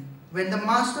 9, when the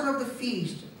master of the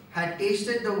feast had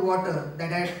tasted the water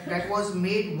that was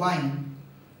made wine,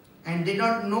 and did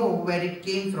not know where it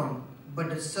came from, but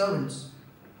the servants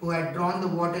who had drawn the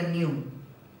water knew,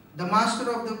 the master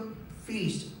of the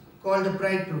feast called the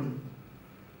bridegroom.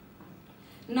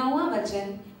 9वां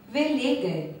वचन, वे ले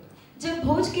गए। जब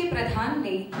भोज के प्रधान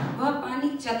ने वह पानी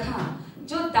चखा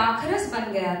जो दाखरस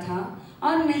बन गया था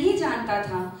और नहीं जानता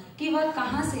था कि वह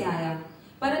कहां से आया,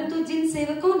 परंतु जिन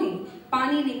सेवकों ने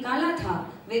पानी निकाला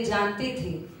था वे जानते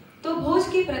थे, तो भोज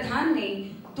के प्रधान ने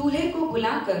दूल्हे को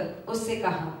बुलाकर उससे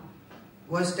कहा।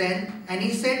 Verse 10, and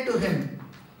he said to him,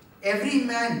 every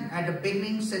man at the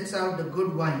beginning sets out the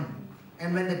good wine,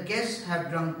 and when the guests have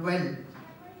drunk well,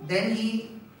 then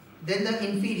the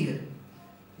inferior.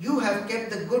 You have kept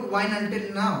the good wine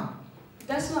until now.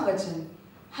 10वां वचन,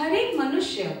 हर एक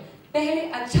मनुष्य पहले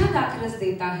अच्छा दाखरस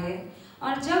देता है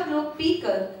और जब लोग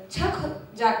पीकर छक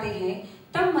जाते हैं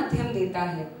तब मध्यम देता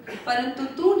है, परंतु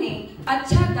तूने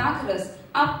अच्छा दाखरस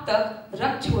अब तक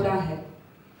रख छोड़ा है।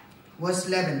 Verse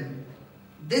 11,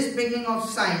 this beginning of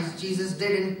signs Jesus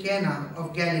did in Cana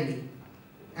of Galilee,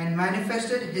 and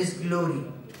manifested his glory,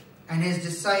 and his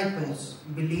disciples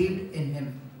believed in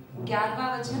him.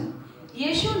 11वां वचन,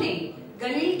 यीशु ने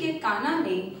गलील के काना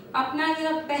में अपना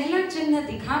यह पहला चिन्ह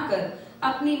दिखाकर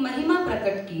अपनी महिमा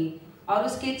प्रकट की और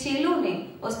उसके चेलों ने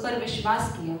उस पर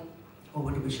विश्वास किया।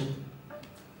 Over to Bishop.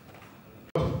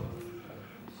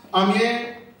 हम ये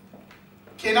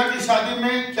केना की शादी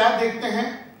में क्या देखते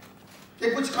हैं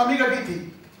कि कुछ कमी घटी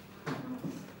थी।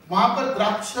 वहां पर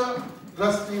द्राक्ष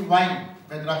रस नहीं, वाइन,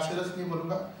 मैं द्राक्ष रस नहीं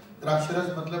बोलूंगा, द्राक्ष रस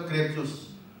मतलब ग्रेप जूस,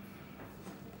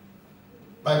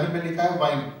 बाइबल में लिखा है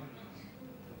वाइन,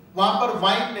 वहां पर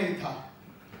वाइन नहीं था।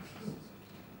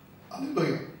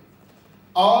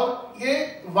 और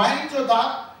ये वाइन जो था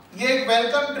ये एक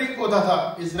वेलकम ड्रिंक होता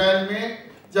था इजराइल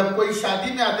में। जब कोई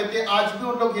शादी में आते थे, आज भी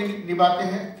उन लोग ये निभाते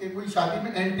हैं कि कोई शादी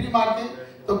में एंट्री मारते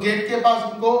तो गेट के पास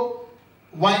उनको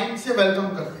वाइन से वेलकम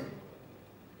करते।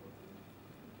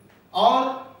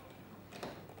 और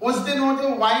उस दिन वो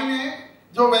जो वाइन है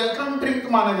जो वेलकम ड्रिंक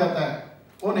माना जाता है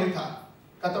वो नहीं था,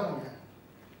 खत्म हो गया।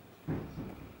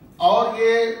 और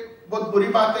ये बहुत बुरी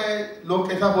बात है, लोग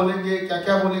कैसा बोलेंगे, क्या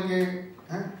क्या बोलेंगे,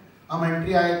 हैं? हम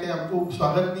एंट्री आए थे, हमको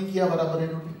स्वागत नहीं किया बराबर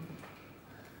इन्होंने।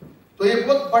 तो ये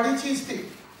बहुत बड़ी चीज थी,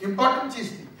 इंपॉर्टेंट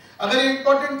चीज थी। अगर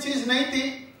इंपॉर्टेंट चीज नहीं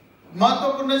थी,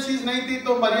 महत्वपूर्ण चीज नहीं थी,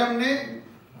 तो मरियम ने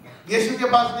यीशु के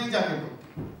पास नहीं जाने थे।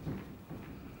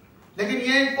 लेकिन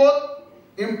ये बहुत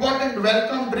इंपॉर्टेंट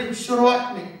वेलकम ड्रिंक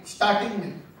शुरुआत में, स्टार्टिंग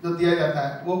में जो दिया जाता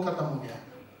है वो खत्म हो गया।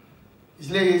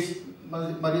 इसलिए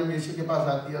मरियम यीशु के पास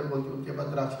आती है और बोलती है उनके पास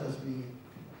द्राक्ष रस नहीं है,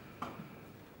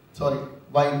 सॉरी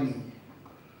वाइन नहीं है।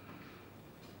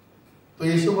 तो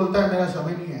यीशु बोलता है मेरा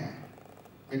समय नहीं है,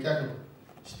 मैं क्या करूं।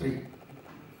 स्त्री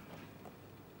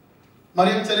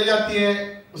मरियम चली जाती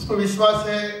है, उसको विश्वास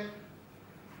है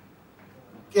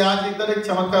कि आज एकदम एक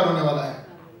चमत्कार होने वाला है।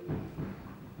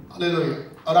 हालेलुया।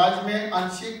 और आज मैं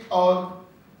अंशिक और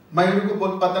मयूरी को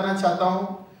बताना चाहता हूं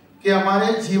कि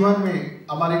हमारे जीवन में,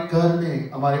 हमारे घर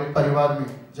में, हमारे परिवार में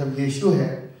जब यीशु है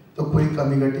तो कोई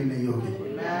कमी घटी नहीं होगी।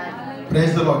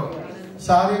 Praise the Lord.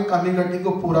 सारे कमी घटी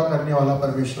को पूरा करने वाला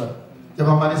परमेश्वर जब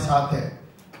हमारे साथ है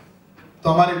तो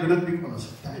हमारे विरुद्ध भी कौन हो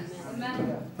सकता है।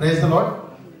 Praise the Lord.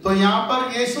 तो यहाँ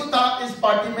पर यीशु था इस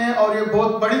पार्टी में और ये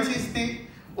बहुत बड़ी चीज थी।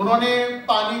 उन्होंने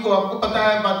पानी को, आपको पता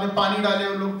है, बाद में पानी डाले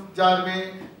उन लोग जार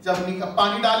में, जब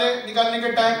पानी डाले निकालने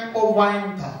के टाइम वो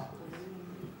वाइन था।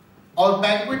 और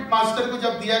बैंक्वेट मास्टर को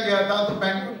जब दिया गया था तो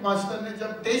बैंक्वेट मास्टर ने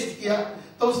जब टेस्ट किया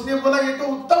तो उसने बोला ये तो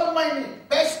उत्तम वाइन है,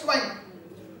 बेस्ट वाइन,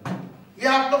 ये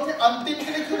आप लोग ने अंतिम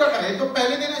के लिए क्यों रखा है, तो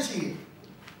पहले देना चाहिए।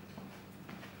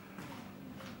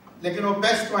 लेकिन वो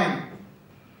बेस्ट वाइन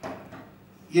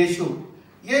यीशु,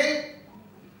 ये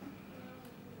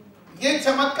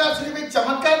चमत्कार सिर्फ एक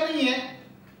चमत्कार नहीं है,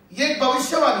 ये एक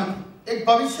भविष्यवाणी, एक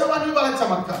भविष्यवाणी वाला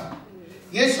चमत्कार।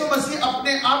 यीशु मसीह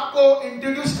अपने आप को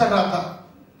इंट्रोड्यूस कर रहा था,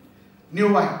 न्यू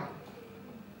वाइन।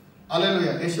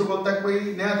 हालेलुया। यीशु बोलता है कोई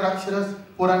नया द्राक्ष रस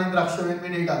पुराने द्राक्ष में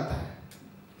नहीं डालता है।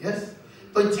 यस,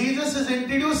 तो जीसस इज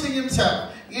इंट्रोड्यूसिंग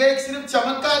हिमसेल्फ। ये एक सिर्फ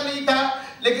चमत्कार नहीं था,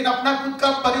 लेकिन अपना खुद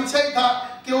का परिचय था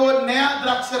कि वो नया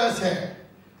द्राक्ष रस है।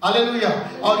 हालेलुया।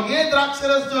 और ये द्राक्ष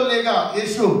रस जो लेगा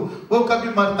यीशु, वो कभी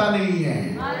मरता नहीं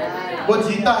है, वो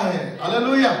जीता है।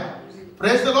 हालेलुया।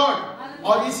 Praise the Lord.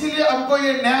 और इसीलिए हमको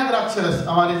ये नया द्राक्षरस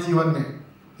हमारे जीवन में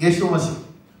यीशु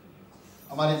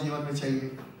मसीह हमारे जीवन में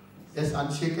चाहिए। Yes,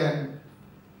 अंशिक and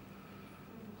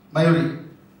Mayuri,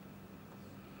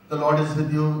 the Lord is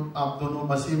with you. आप दोनों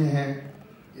मसीह में हैं।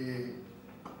 ये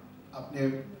अपने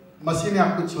मसीह ने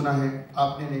आपको चुना है,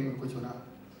 आपने नहीं उनको चुना।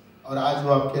 और आज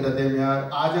वो आपके हृदय में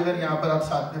आज अगर यहाँ पर आप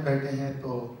साथ में बैठे हैं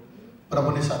तो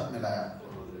प्रभु ने साथ में लाया।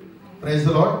 Praise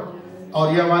the Lord.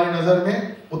 और ये हमारी नजर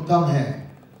में उत्तम है।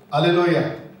 Hallelujah,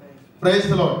 praise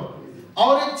the Lord.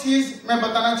 और एक चीज मैं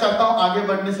बताना चाहता हूं आगे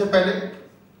बढ़ने से पहले।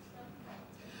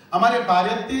 हमारे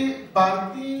भारतीय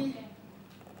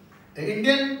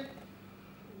इंडियन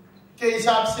के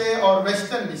हिसाब से और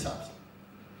वेस्टर्न हिसाब से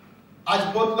आज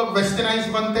बहुत लोग वेस्टर्नाइज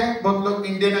बनते हैं, बहुत लोग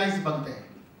इंडियनाइज बनते हैं,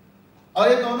 और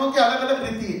ये दोनों के अलग अलग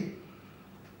रीति है।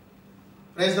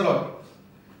 Praise the Lord.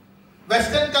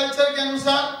 Western culture के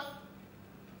अनुसार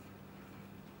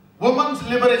वुमेन्स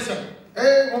लिबरेशन,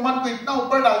 वुमन को इतना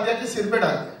ऊपर डाल दिया कि सिर पे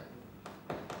डाल दिया।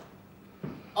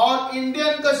 और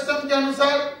इंडियन कस्टम के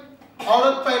अनुसार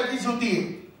औरत पैर की जूती है,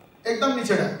 एकदम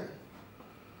नीचे डाल दिया।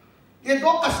 ये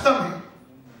दो कस्टम है।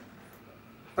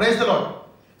 Praise the Lord.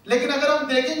 लेकिन अगर हम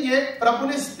देखेंगे प्रभु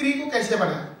ने स्त्री को कैसे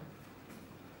बनाया।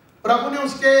 प्रभु ने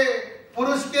उसके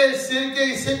पुरुष के सिर के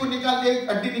हिस्से को निकाल के,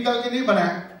 हड्डी निकाल के नहीं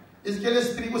बनाया। इसके लिए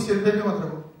स्त्री को सिर पे भी मत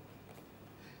रखो,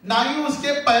 ना ही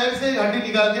उसके पैर से हड्डी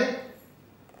निकाल के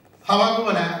हवा को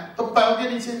बनाया, तो पैरों के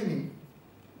नीचे भी नहीं।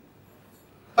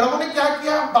 प्रभु ने क्या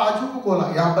किया, बाजू को खोला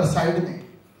यहां पर साइड में,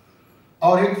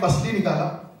 और एक फसली निकाला।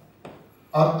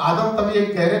 और आदम तभी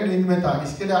एक गहरे नींद में था,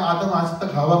 इसके लिए आदम आज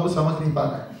तक हवा को समझ नहीं पा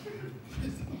रहा है।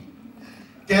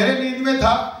 गहरे नींद में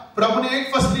था, प्रभु ने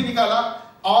एक फसली निकाला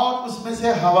और उसमें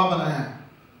से हवा बनाया।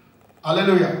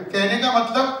 हालेलुया। कहने का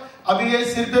मतलब अभी ये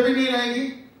सिर पे भी नहीं रहेगी,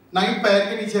 ना ही पैर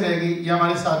के नीचे रहेगी, ये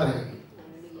हमारे साथ रहेगी,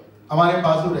 हमारे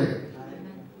बाजू रहेगी।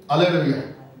 Hallelujah,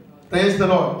 praise the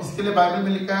Lord. इसके लिए बाइबल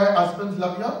में लिखा है husbands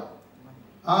love your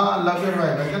love your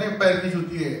wife. ऐसा नहीं पैर की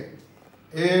जूती है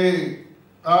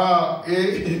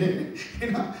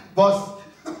बॉस।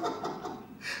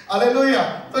 हालेलुया।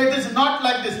 तो it is not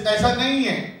like this, ऐसा नहीं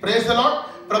है। Praise the Lord.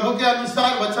 प्रभु के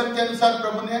अनुसार, वचन के अनुसार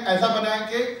प्रभु ने ऐसा बनाया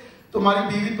कि तुम्हारी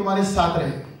बीवी तुम्हारे साथ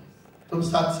रहेगी, तुम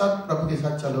साथ साथ प्रभु के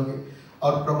साथ चलोगे,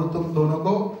 और प्रभु तुम दोनों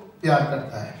को प्यार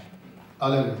करता है।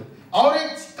 हालेलुया। और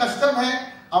एक कस्टम है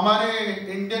हमारे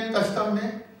इंडियन कस्टम में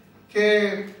कि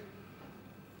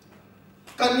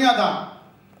कन्यादान,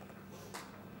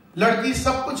 लड़की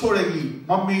सब कुछ छोड़ेगी,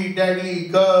 मम्मी डैडी,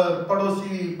 घर,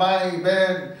 पड़ोसी, भाई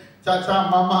बहन, चाचा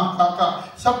मामा काका,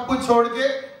 सब कुछ छोड़ के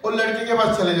वो लड़के के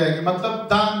पास चले जाएगी, मतलब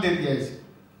दान दे दिया इसे।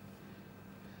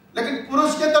 लेकिन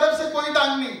पुरुष के तरफ से कोई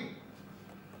दान नहीं,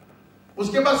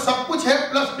 उसके पास सब कुछ है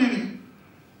प्लस बीवी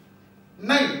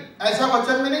नहीं, ऐसा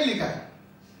वचन में नहीं लिखा है।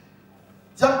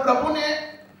 जब प्रभु ने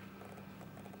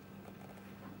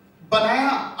बनाया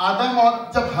आदम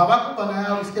और जब हवा को बनाया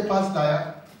और उसके पास लाया,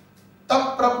 तब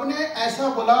प्रभु ने ऐसा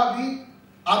बोला, अभी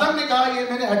आदम ने कहा ये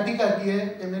मेरे हड्डी का हड्डी है,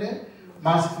 ये मेरे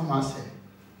मांस का मांस है।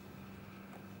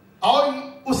 और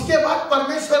उसके बाद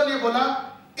परमेश्वर ने बोला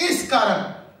इस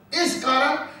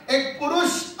कारण एक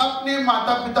पुरुष अपने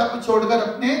माता पिता को छोड़कर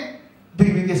अपने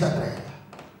बीवी के साथ रहेगा।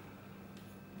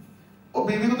 वो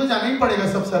बीवी को तो जाना ही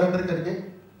पड़ेगा सब सरेंडर करके।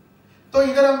 तो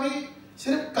इधर अभी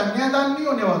सिर्फ कन्यादान नहीं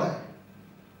होने वाला है,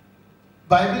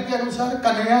 बाइबल के अनुसार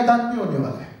कन्यादान भी होने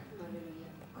वाला है,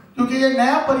 क्योंकि ये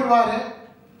नया परिवार है,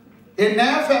 ये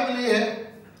नया फैमिली है,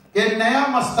 ये नया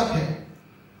मस्तक है।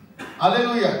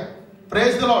 Hallelujah,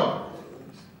 praise the Lord.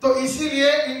 तो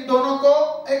इसीलिए इन दोनों को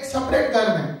एक सेपरेट घर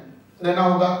में रहना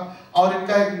होगा और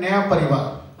इनका एक नया परिवार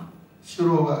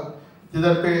शुरू होगा,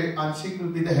 जिधर पे आंशिक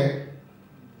will be the head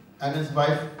and his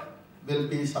wife will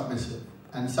be submissive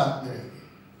and साथ में रहेंगे।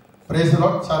 Praise the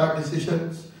Lord. सारा डिसीजन,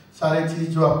 सारे चीज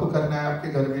जो आपको करना है आपके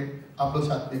घर में, आप लोग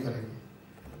साथ में करेंगे।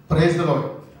 Praise the Lord.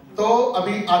 तो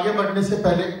अभी आगे बढ़ने से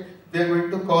पहले we are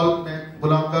going to call, मैं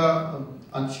बुलाऊंगा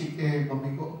अंशिक के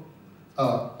मम्मी को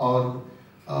और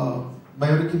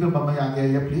मयूरी की भी मम्मी आगे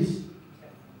आइए, प्लीज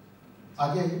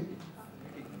आगे आइए।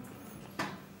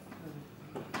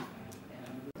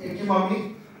 इनकी मम्मी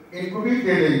इनको भी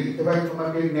दे देगी कि भाई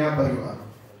तुम्हारे एक नया परिवार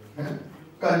है,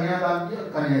 कन्यादान की और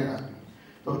कन्यादान की।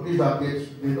 तो प्लीज आप दे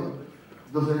दो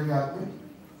दूसरे के हाथ में।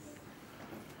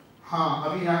 हाँ,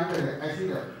 अभी यहाँ पे ऐसे ही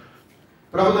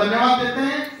प्रभु धन्यवाद देते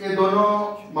हैं ये दोनों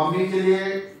मम्मी के लिए।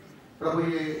 प्रभु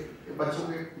ये बच्चों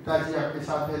के पिताजी आपके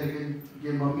साथ है, लेकिन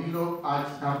ये मम्मी लोग आज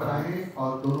यहाँ पर आए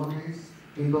और दोनों ने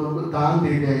इन दोनों को दान दे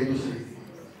दिया एक दूसरे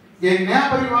के। ये नया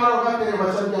परिवार होगा तेरे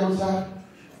वचन के अनुसार,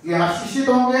 ये आशीषित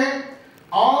होंगे।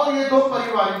 और ये दो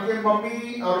परिवार, इनके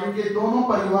मम्मी और इनके दोनों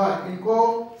परिवार इनको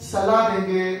सलाह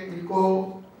देंगे, इनको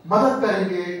मदद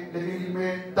करेंगे, लेकिन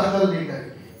इनमें दखल नहीं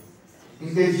करेंगे,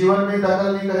 इनके जीवन में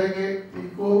दखल नहीं करेंगे,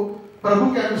 इनको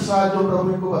प्रभु के अनुसार जो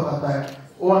प्रभु इनको बताता है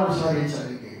वो अनुसार ये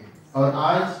चलेंगे। और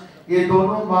आज ये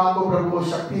दोनों माँ को प्रभु को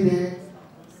शक्ति दे,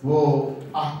 वो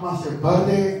आत्मा से भर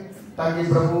दे, ताकि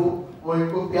प्रभु वो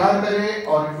इनको प्यार करे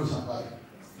और इनको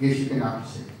संभाले, यीशु के नाम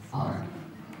से आमीन।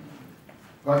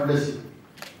 God bless you.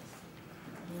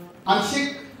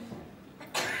 Anshik,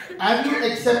 have you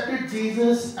accepted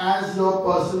Jesus as your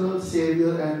personal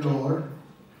Savior and Lord?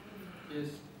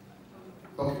 Yes.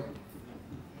 Okay.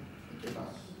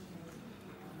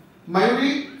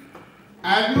 Mayuri,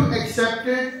 have you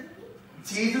accepted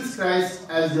Jesus Christ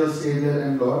as your Savior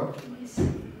and Lord? Yes.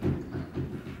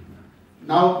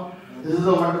 Now, this is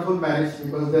a wonderful marriage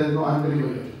because there is no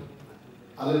unbeliever.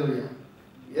 Hallelujah.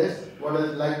 Yes? What does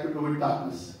it like to do with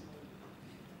darkness?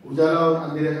 उजाला और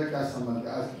अंधेरे का क्या संबंध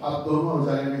है? आप दोनों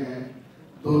उजाले में हैं,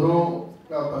 दोनों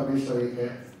का परमेश्वर एक है,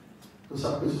 तो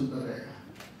सब कुछ सुंदर रहेगा।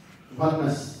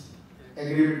 वननेस,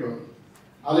 एग्रीमेंट होगी।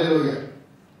 Hallelujah.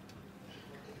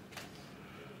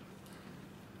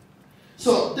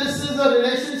 So this is a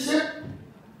relationship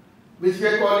which we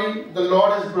are calling the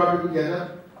Lord has brought it together.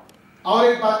 और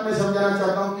एक बात मैं समझाना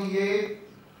चाहता हूं कि ये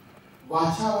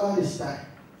वाचा वाला रिश्ता है।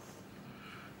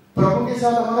 प्रभु के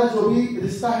साथ हमारा जो भी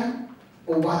रिश्ता है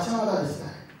वो वाचा वाला रिश्ता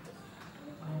है।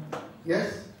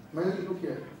 यस, मैंने लिखा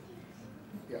किया।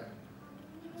 या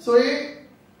सो ये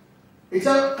it's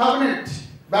a covenant,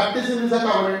 baptism is a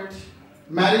covenant,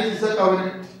 marriage is a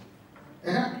covenant,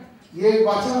 है ना? ये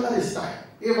वाचा वाला रिश्ता है,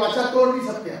 ये वाचा तोड़ नहीं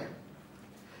सकते आप।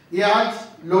 ये आज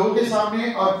लोगों के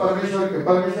सामने और परमेश्वर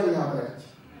यहाँ पर है,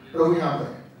 प्रभु यहाँ पर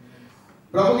है,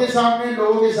 प्रभु के सामने,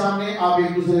 लोगों के सामने आप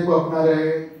एक दूसरे को अपना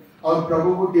रहे, और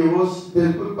प्रभु को डिवोर्स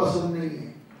बिल्कुल पसंद नहीं है।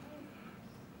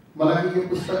 मलाकी की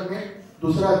पुस्तक में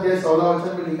 2 अध्याय 16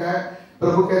 वचन में लिखा है,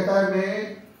 प्रभु कहता है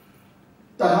मैं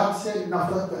तलाक से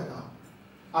नफरत करता हूं,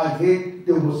 I hate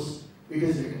divorce, it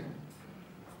is written.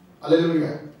 Hallelujah.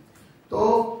 तो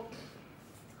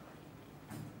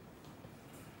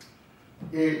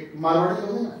ये मारवाड़ी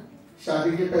लोग हैं ना,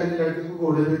 शादी के पहले लड़के को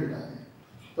घोड़े पे बिठाते हैं,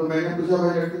 तो मैंने पूछा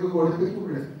भाई लड़के को घोड़े पे क्यों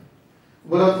बिठाते?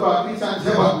 बोला उसको आखिरी चांस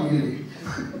है बात नहीं ली,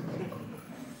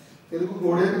 तेरे को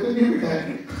घोड़े पे तो नहीं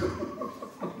बिठाएंगे,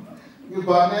 ये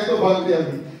भागना है तो भाग दिया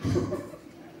भी।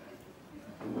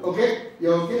 Okay,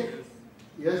 you okay?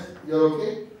 Yes, you okay?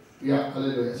 या,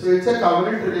 hallelujah. So it's a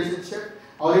covenant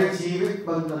relationship और एक जीवित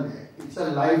बंधन है, it's a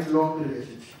life long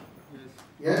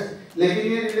relationship. Yes,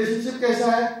 लेकिन ये रिलेशनशिप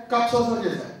कैसा है? कप सॉसर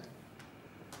जैसा है,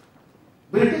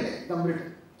 ब्रिटल है, एकदम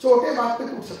ब्रिटल, छोटे बात पे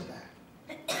टूट सकता है,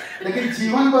 लेकिन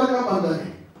जीवन भर का बंधन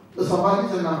है, तो संभाल के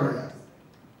चलना पड़ेगा,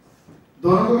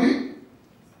 दोनों को भी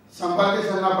संभाल के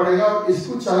चलना पड़ेगा, और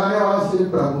इसको चलाने वाला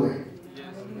सिर्फ प्रभु है।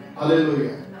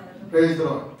 Hallelujah, praise the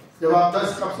Lord. जब आप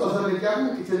 10 कप सॉसर लेके आते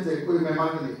हैं किचन से कोई मेहमान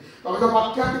के लिए, तो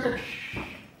आप क्या टिकट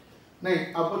नहीं,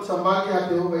 आप कुछ संभाल के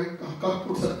आते हो, भाई कब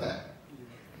टूट सकता है।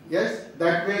 Yes,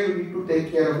 that way you need to take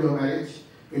care of your marriage.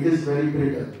 It is very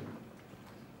brittle.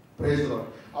 Praise the Lord.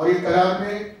 और ये करार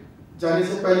में जाने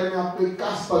से पहले मैं आपको एक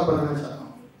खास बात बताना चाहता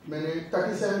हूँ। मैंने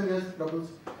 37 years प्रभु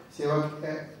सेवा की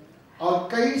है, और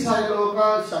कई सारे लोगों का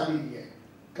शादी किया है,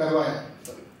 करवाया है,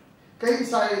 कई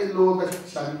सारे लोगों का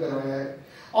शादी करवाया है,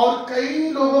 और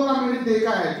कई लोगों का मैंने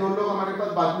देखा है, जो लोग हमारे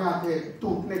पास बाद में आते हैं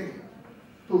टूटने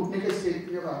के स्टेज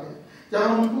पे आते हैं, जब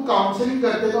हम उनको काउंसलिंग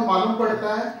करते हैं तो मालूम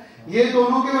पड़ता है ये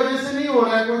दोनों की वजह से नहीं हो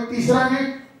रहा है, कोई तीसरा ने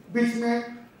बीच में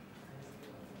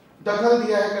दखल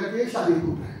दिया है करके शादी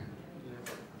टूट रहा है।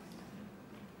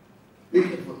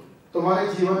 तुम्हारे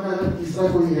जीवन में अगर तीसरा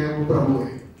कोई है वो प्रभु है।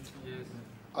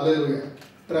 Hallelujah.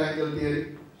 Triangle theory,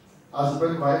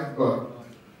 husband wife God.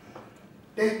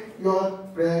 Take your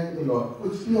prayer to the Lord.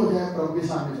 कुछ भी हो जाए प्रभु के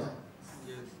सामने जाओ,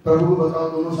 प्रभु को बताओ,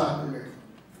 दोनों साथ में बैठो।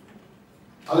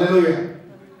 Hallelujah.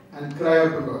 And cry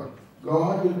out to God,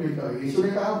 God will make a वे। यीशु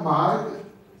ने कहा मार्ग,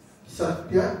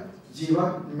 सत्य, जीवन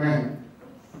मैं हूं।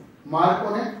 मार्ग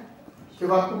कौन है?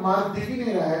 जब आपको मार्ग दिख ही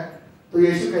नहीं रहा है तो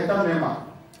यीशु कहता मैं मार्ग,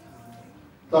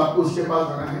 तो आपको उसके पास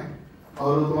आना है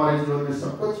और वो तुम्हारे जीवन में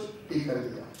सब कुछ ठीक कर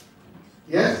देगा।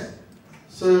 यस,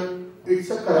 सो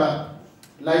इट्स अ करार,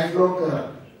 लाइफ लॉन्ग करार।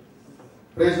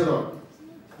 Praise the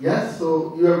Lord. Yes, so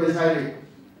you have decided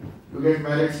to get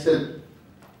married still.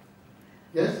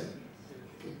 Yes,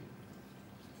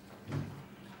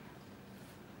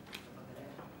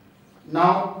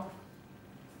 now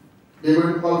we are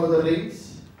going to call for the rings.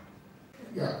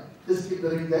 Yeah, just keep the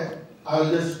ring there. I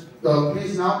will just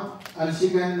please now,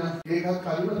 Anshik and एक हाथ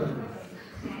खाली मत रखना।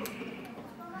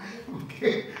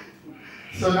 Okay.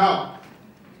 So now,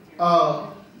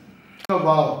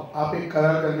 वाव, आप एक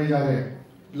करार करने जा रहे हैं,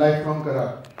 लाइफ लॉन्ग करार।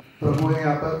 प्रभु है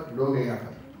यहाँ पर, लोग हैं यहाँ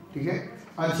पर, ठीक है?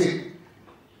 Anshik,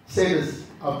 say this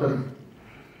after me.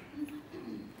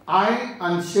 I,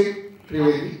 Anshik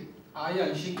Trivedi, I,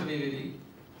 Anshik Trivedi,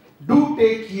 do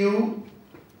take you,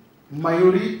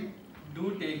 Mayuri,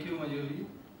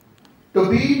 to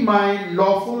be my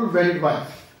lawful wedded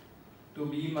wife. to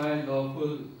be my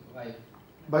lawful wife.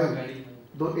 भाई Wedding.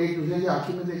 दो एक दूसरे की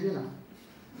आंखों में देखिए ना.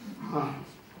 हाँ,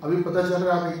 अभी पता चल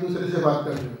रहा है आप एक दूसरे से बात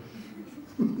कर रहे हो.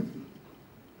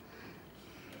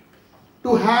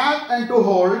 To have and to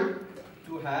hold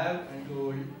To have and to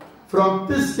hold from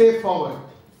this day forward.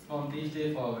 from this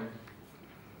day forward.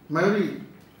 Mayuri,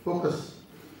 focus.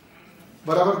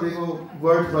 बराबर देखो,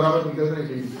 वर्ड बराबर निकल रहे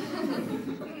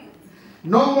हैं.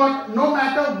 No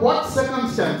matter what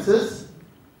circumstances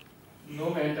No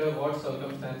matter what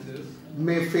circumstances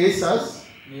may face us,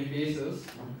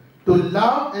 to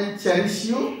love and cherish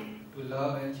you to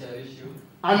love and cherish you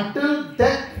until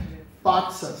death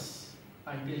parts us.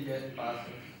 until death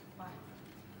passes.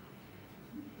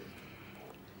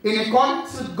 In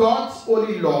accordance with God's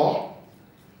holy law,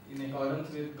 In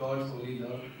accordance with God's holy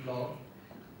law,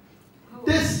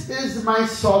 this is my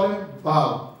solemn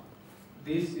vow.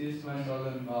 this is my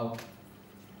solemn vow.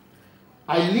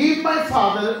 I leave my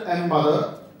father and mother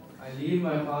I leave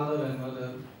my father and mother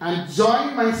and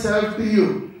join myself to you,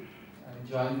 and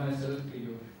join myself to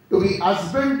you, to be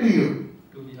husband to you.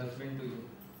 to be husband to you.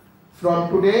 From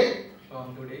today,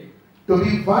 From today, to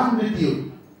be one with you.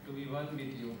 to be one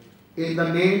with you. In the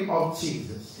name of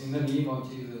Jesus. In the name of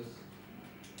Jesus.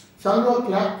 Shall we all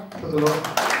clap for the Lord?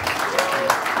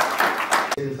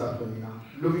 Say this after me now.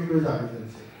 Look into his eyes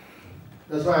and say.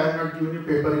 That's why I have not given you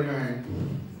paper in your hand.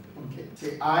 Okay.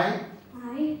 Say, I,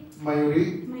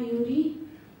 Mayuri,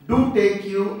 do take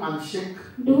you, Anshik,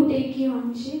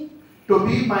 to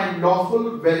be my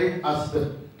lawful wedded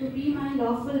husband.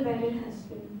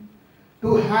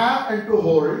 To have and to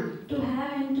hold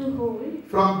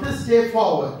from this day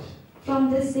forward.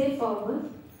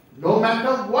 No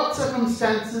matter what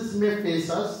circumstances may face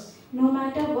us,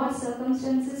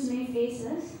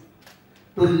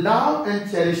 to love and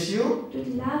cherish you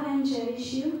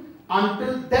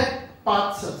until death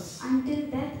parts us.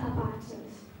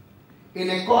 In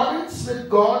accordance with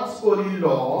God's holy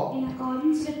law,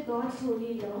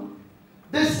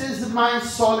 this is my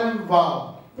solemn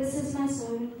vow.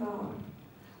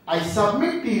 I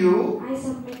submit to you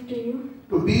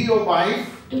to be your wife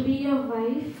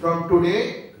from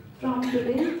today,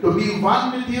 to be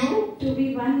one with you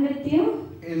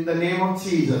in the name of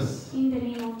Jesus.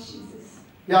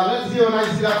 Yeah, let's give a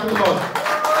nice clap to the Lord.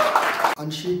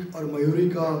 अंशिक और मयूरी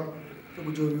का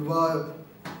प्रभु जो विवाह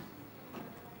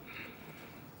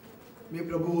में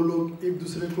प्रभु वो लोग एक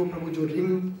दूसरे को प्रभु जो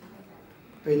रिंग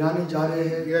पहनाने जा रहे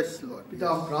हैं. Yes, Lord. पिता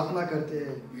हम प्रार्थना करते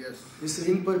हैं. Yes. इस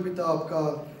रिंग पर पिता आपका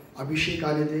अभिषेक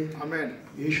आने दे. Amen.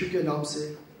 यीशु के नाम से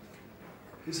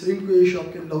इस रिंग को यीशु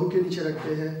आपके लहू के नीचे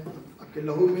रखते हैं, आपके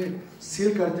लहू में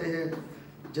सील करते हैं.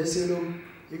 जैसे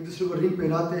लोग एक दूसरे को रिंग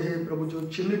पहनाते हैं प्रभु जो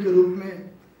चिन्ह के रूप में,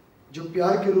 जो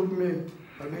प्यार के रूप में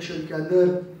परमेश्वर के अंदर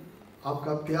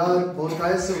आपका प्यार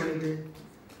बहुतायत से होने दे.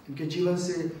 इनके जीवन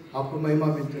से आपको महिमा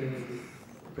मिलते रहने दे.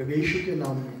 प्रभु यीशु के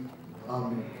नाम में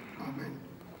आमीन. Amen.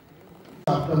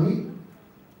 After me,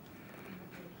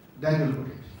 Daniel put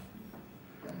it.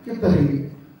 Keep the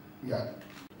ring. Yeah.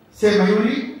 Say,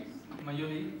 Mayuri,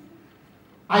 Mayuri,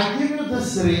 I give you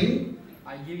this ring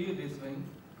I give you this ring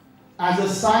as a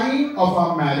sign of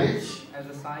our marriage as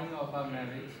a sign of our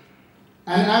marriage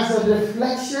and as a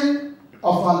reflection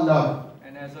of our love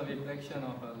and as a reflection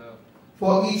of our love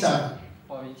for each other.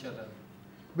 for each other.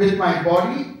 With my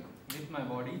body, With my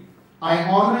body, I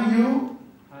honor you.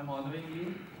 I am honoring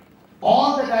you.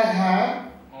 All that I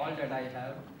have, All that I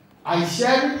have, I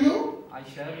share with you I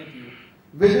share with you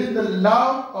within the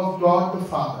love of God the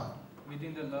Father.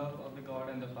 within the love of the God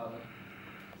and the Father.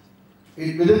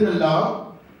 Within the love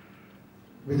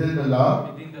Within the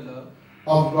love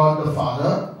of God the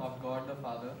Father, of God the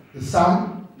Father, the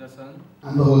Son, the Son,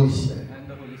 and the Holy Spirit. and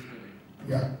the Holy Spirit.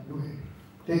 Yeah, do it.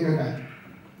 Take your time.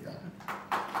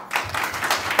 Yeah.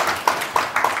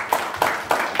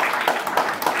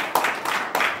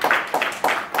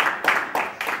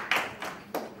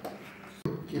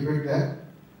 Keep it there.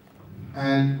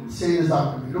 And say this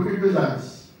after me. Look into his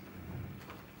eyes.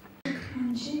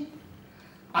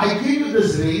 I give you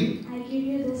this ring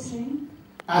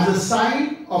as a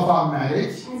sign of our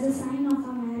marriage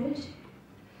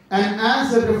and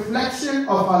as a reflection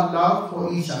of our love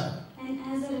for each other.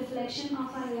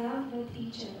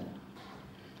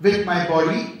 With my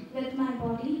body,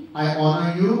 I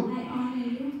honor you.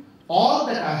 All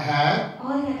that I have,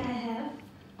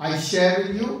 I share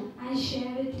with you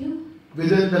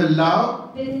within the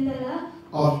love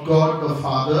of God the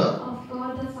Father, of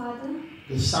God the Father,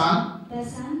 the Son, the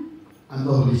Son, and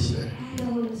the Holy Spirit. and the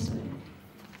Holy Spirit.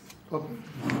 Okay.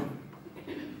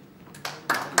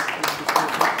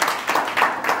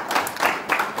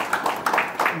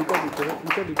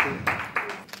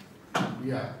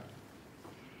 Yeah.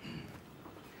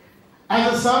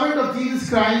 As a servant of Jesus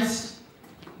Christ,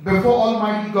 before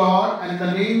Almighty God, and in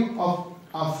the name of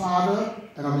our Father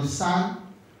and of His Son,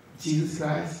 Jesus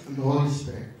Christ, and the Holy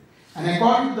Spirit, and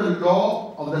according to the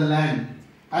law of the land,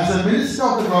 as a minister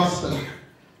of the gospel,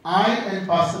 I and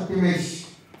Pastor Timesh,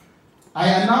 I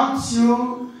announce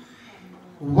you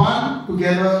one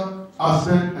together,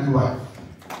 husband and wife.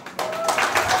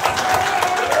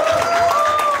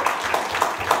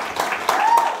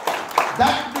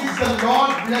 That is the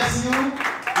Lord bless you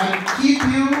and keep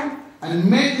you and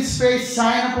make His face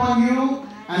shine upon you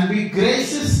and be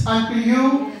gracious unto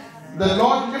you. The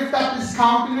Lord lift up His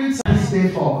countenance and stay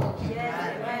forward.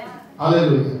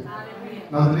 Hallelujah.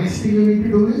 Now the next thing you need to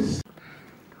do is,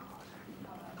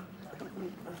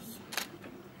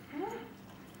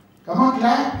 come on,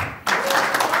 clap.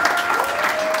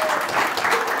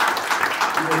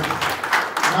 Yes.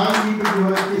 Now you need to do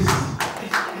a kiss.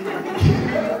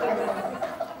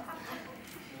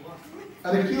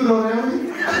 अरे क्यों रो रहे हो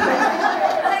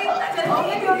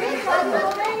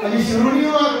अभी शुरू नहीं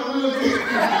हुआ रोने लगे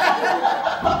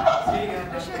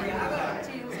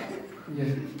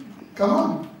come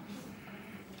on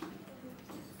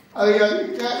अरे यार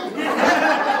क्या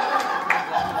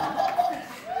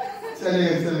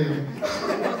चलेगा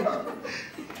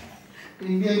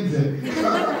Indians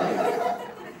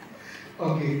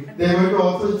okay, they are going to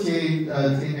also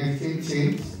exchange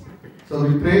chains. So we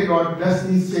pray God bless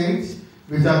these chains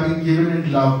which are being given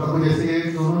in love. प्रभु जैसे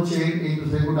ये दोनों चेन एक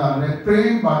दूसरे को डाल रहे हैं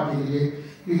प्रेम बांटने के लिए,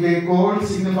 क्योंकि गोल्ड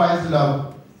सिग्निफाइज लव,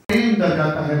 प्रेम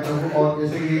दर्शाता है प्रभु, और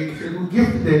जैसे ये एक दूसरे को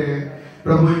गिफ्ट दे रहे हैं,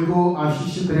 प्रभु इनको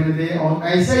आशीष रहने दे और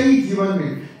ऐसे ही जीवन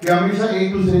में ये हमेशा एक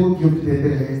दूसरे को गिफ्ट देते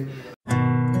रहे.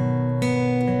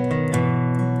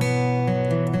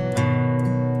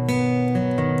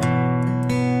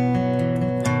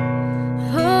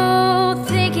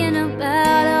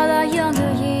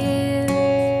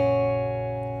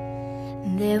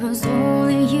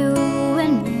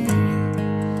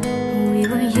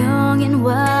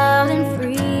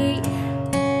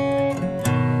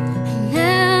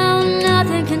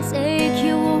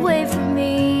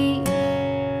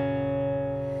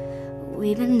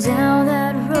 We've been down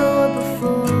that road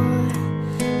before,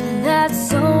 but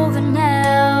that's over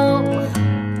now.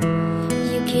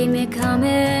 You keep me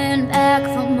coming back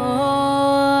for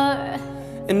more.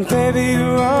 And baby,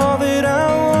 you're all that I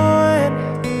want.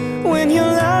 When you're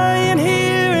lying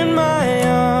here in my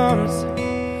arms,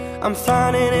 I'm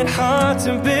finding it hard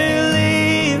to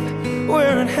believe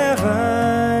we're in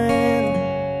heaven.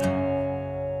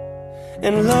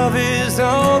 And love is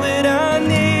all that I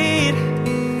need,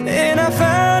 and I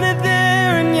found it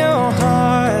there in your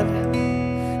heart.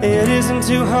 It isn't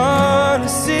too hard to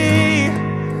see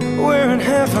we're in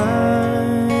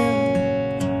heaven.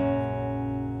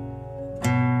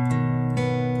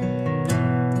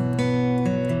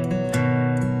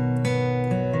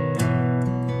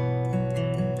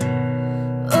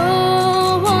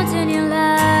 Oh, once in your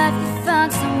life you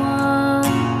found someone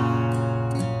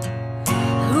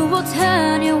who will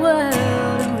turn your world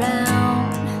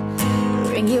around,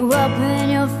 bring you up when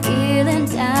you're feeling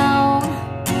down.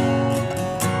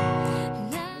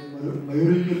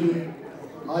 Mayuri के लिए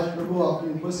आज प्रभु आपकी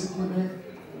उपस्थिति में,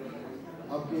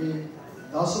 आपके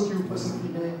दासों की उपस्थिति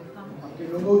में, आपके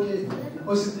लोगों की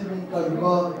उपस्थिति में इनका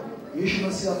विवाह यीशु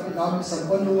मसीह आपके नाम में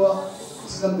संपन्न हुआ,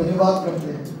 इसका हम धन्यवाद करते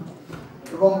हैं.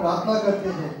 प्रभु हम प्रार्थना करते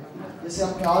हैं जैसे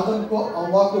आपने आदम को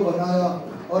हव्वा को बनाया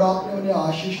और आपने उन्हें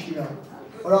आशीष किया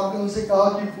और आपने उनसे कहा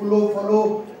कि फूलो फलो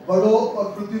बढ़ो और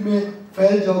पृथ्वी में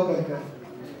फैल जाओ कहकर,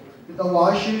 पिता वो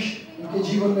आशीष इनके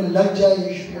जीवन में लग जाए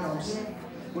यीशु के नाम से,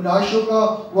 उन आशीषों का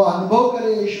वो अनुभव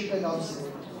करे यीशु के नाम से.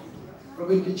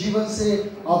 प्रभु इनके जीवन से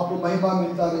आपको महिमा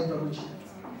मिलता रहे प्रभु जी,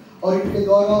 और इनके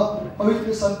द्वारा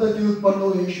पवित्र संतति उत्पन्न हो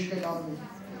यीशु के नाम में,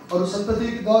 और उस संतति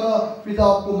के द्वारा पिता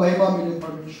आपको महिमा मिले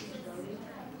परमेश्वर.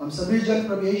 हम सभी जन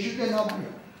प्रभु यीशु के नाम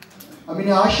में हम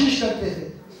इन्हें आशीष करते हैं,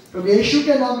 प्रभु यीशु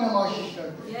के नाम में हम आशीष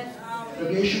करते हैं,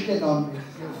 प्रभु यीशु के नाम में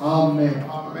आमीन.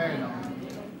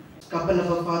 Couple of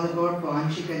our Father God for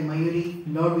Anshik and Mayuri,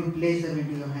 Lord, we place them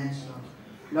into your hands, Lord.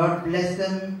 Lord, bless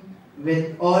them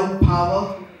with all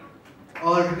power,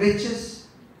 all riches,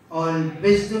 all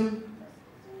wisdom,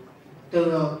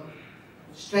 the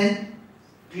strength,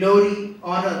 glory,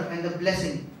 honor, and the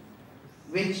blessing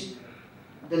which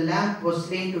the Lamb was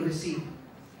slain to receive.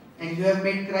 And you have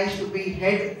made Christ to be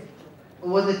head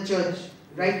over the church,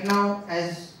 Right now,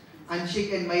 as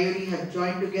Anshik and Mayuri have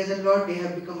joined together, Lord, they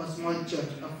have become a small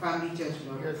church, a family church,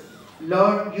 Lord. Yes.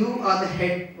 Lord, you are the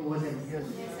head over them, Yes.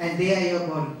 and they are your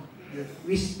body. Yes.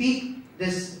 We speak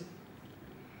this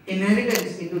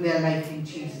inheritance into their life in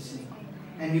Jesus' name.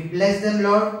 And we bless them,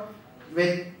 Lord,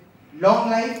 with long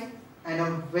life and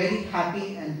a very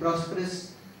happy and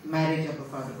prosperous marriage of a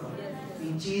Father God.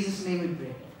 In Jesus' name we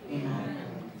pray. Amen.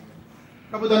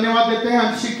 प्रभु धन्यवाद देते हैं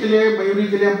अंशिक के लिए, मयूरी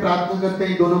के लिए हम प्रार्थना करते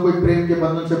हैं, दोनों को प्रेम के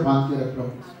बंधन से बांध के रख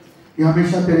प्रभु। ये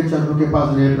हमेशा तेरे चरणों के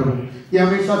पास रहे प्रभु, ये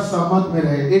हमेशा सहमत में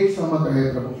रहे, एक सहमत रहे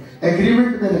प्रभु,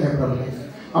 एग्रीमेंट में रहे प्रभु।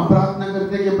 हम प्रार्थना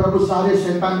करते हैं कि प्रभु सारे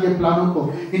शैतान के प्लानों को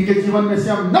इनके जीवन में से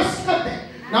हम नष्ट कर दें,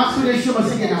 नासुर यीशु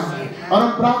मसीह के नाम में। और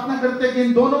हम प्रार्थना करते हैं कि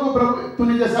इन दोनों को प्रभु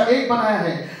तूने जैसा एक बनाया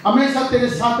है, हमेशा तेरे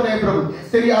साथ रहे प्रभु,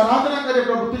 तेरी आराधना करे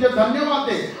प्रभु, तुझे धन्यवाद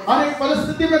दे, हर एक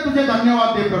परिस्थिति में तुझे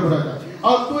धन्यवाद दे प्रभु राजा।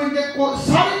 और तू इनके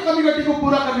सारी कमिटी को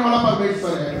पूरा करने वाला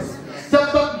परमेश्वर है। जब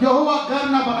तक यहोवा घर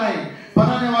ना बनाए,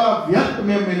 बनाने वाला व्यर्थ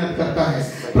में मेहनत करता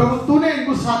है। प्रभु तूने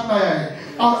इनको साथ लाया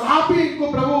है और आप ही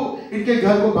इनको प्रभु इनके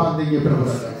घर को बांध देंगे प्रभु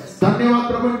राजा।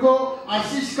 धन्यवाद प्रभु, इनको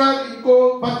आशीष कर, इनको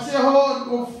बच्चे हो,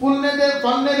 इनको फूलने दे,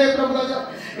 फलने दे प्रभु राजा।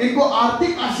 इनको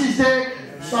आर्थिक आशीष दे,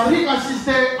 शारीरिक आशीष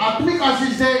दे, आत्मिक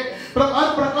आशीष दे प्रभु,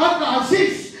 हर प्रकार का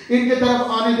आशीष इनके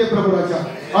तरफ आने दे प्रभु राजा।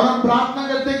 और हम प्रार्थना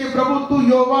करते हैं कि प्रभु तू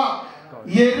यहोवा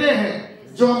येरे है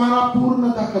जो हमारा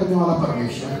पूर्णता करने वाला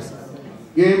परमेश्वर है।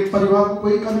 ये परिवार को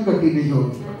कोई कमी कटी नहीं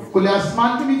होगी, खुले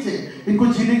आसमान के नीचे इनको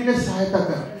जीने के लिए सहायता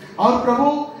कर। और प्रभु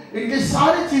इनके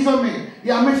सारी चीजों में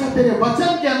ये हमेशा तेरे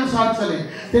वचन के अनुसार चले,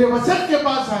 तेरे वचन के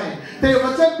पास आए, तेरे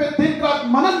वचन पे दिन रात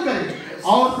मनन करे।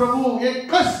 और प्रभु ये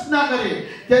कष्ट ना करे,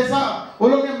 जैसा वो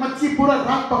लोग ने मच्छी पूरा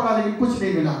रात पकड़ा लेकिन कुछ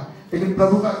नहीं मिला, लेकिन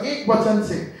प्रभु का एक वचन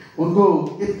से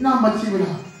उनको इतना मच्छी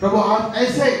मिला। प्रभु आप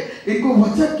ऐसे इनको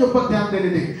वचन के ऊपर ध्यान देने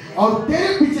दे और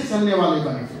तेरे पीछे चलने वाले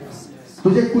बने,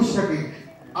 तुझे खुश रखे।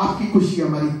 आपकी खुशी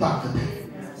हमारी ताकत है,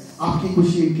 आपकी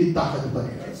खुशी इनकी ताकत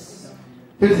बने।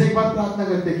 फिर से एक बार प्रार्थना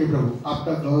करते हैं कि प्रभु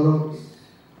आपका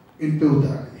गौरव इन पे उतर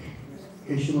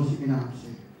आए, यीशु मसीह के नाम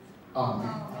से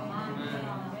आमीन।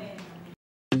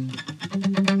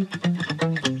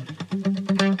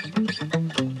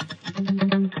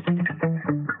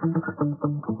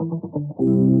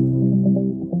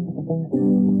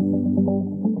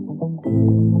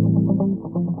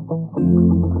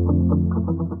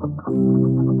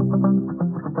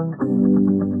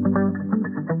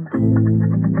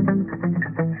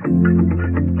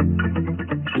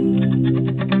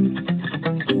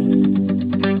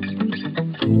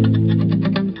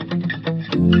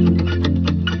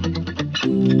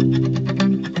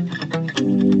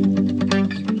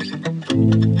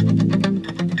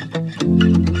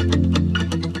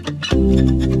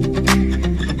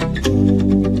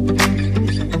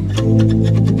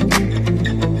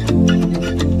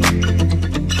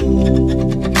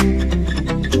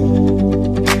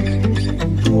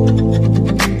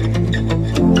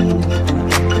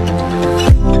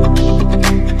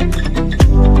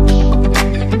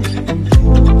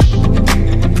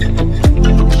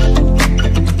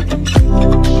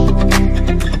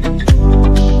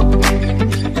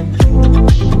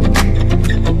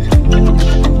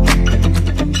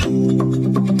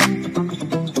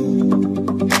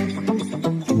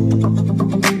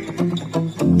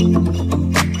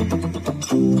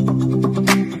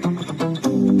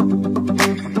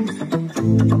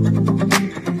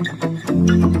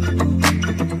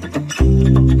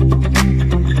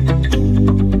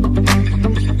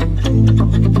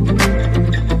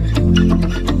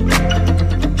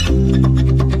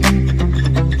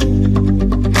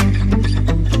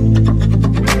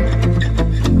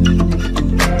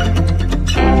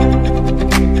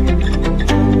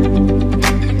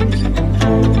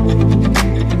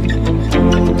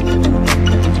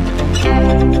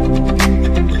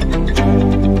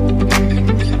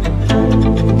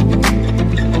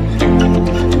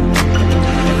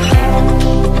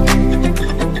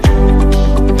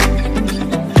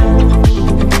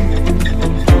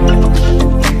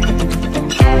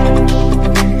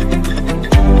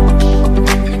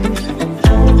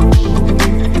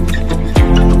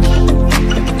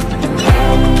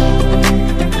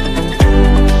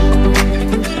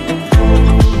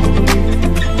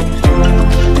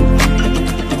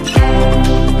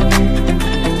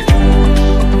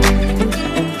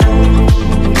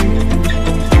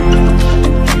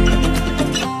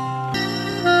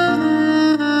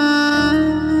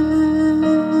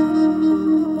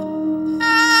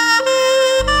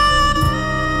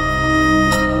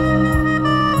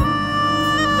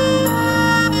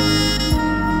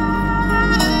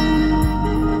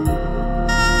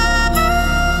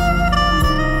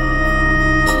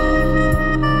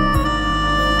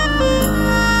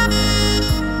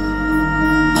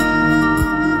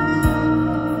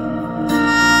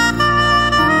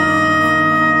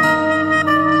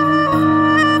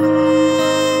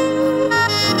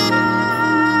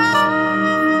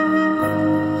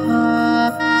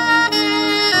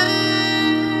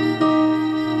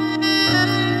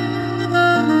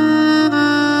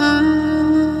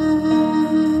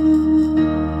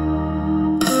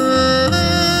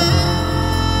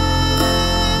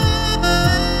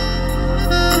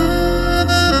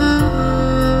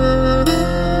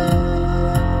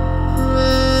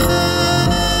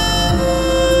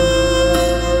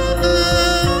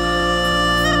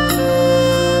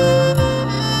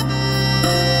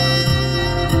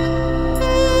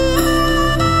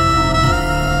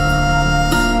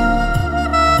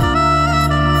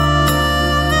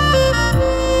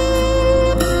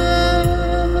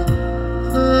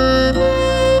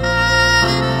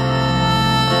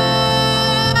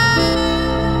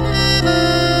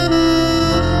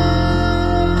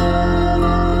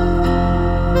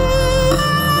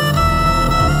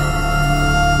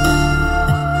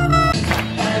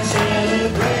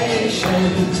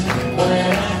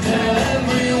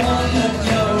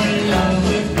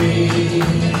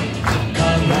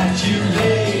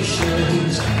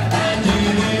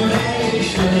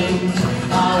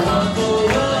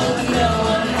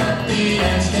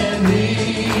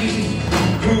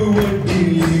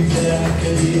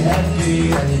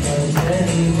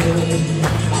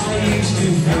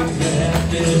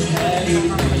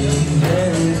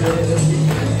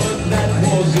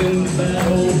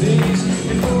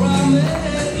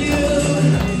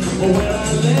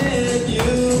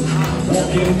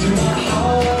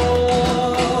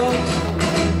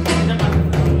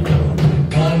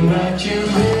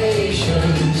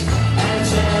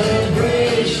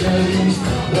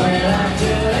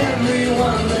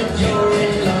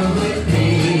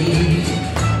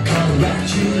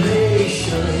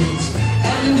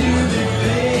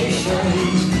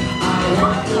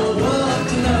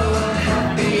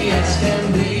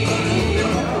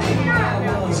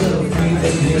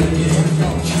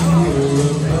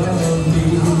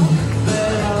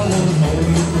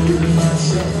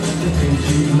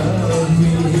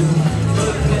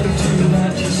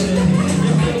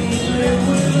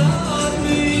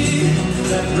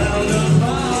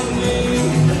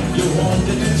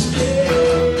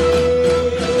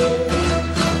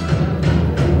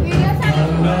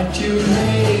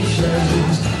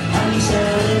 Congratulations and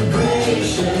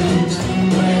celebrations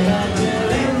when I tell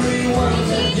everyone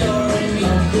that you're in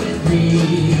love with me.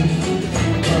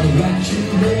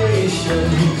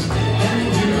 Congratulations and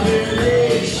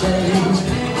jubilations.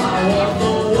 I want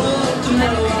the world to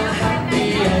know I'm happy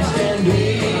as can be.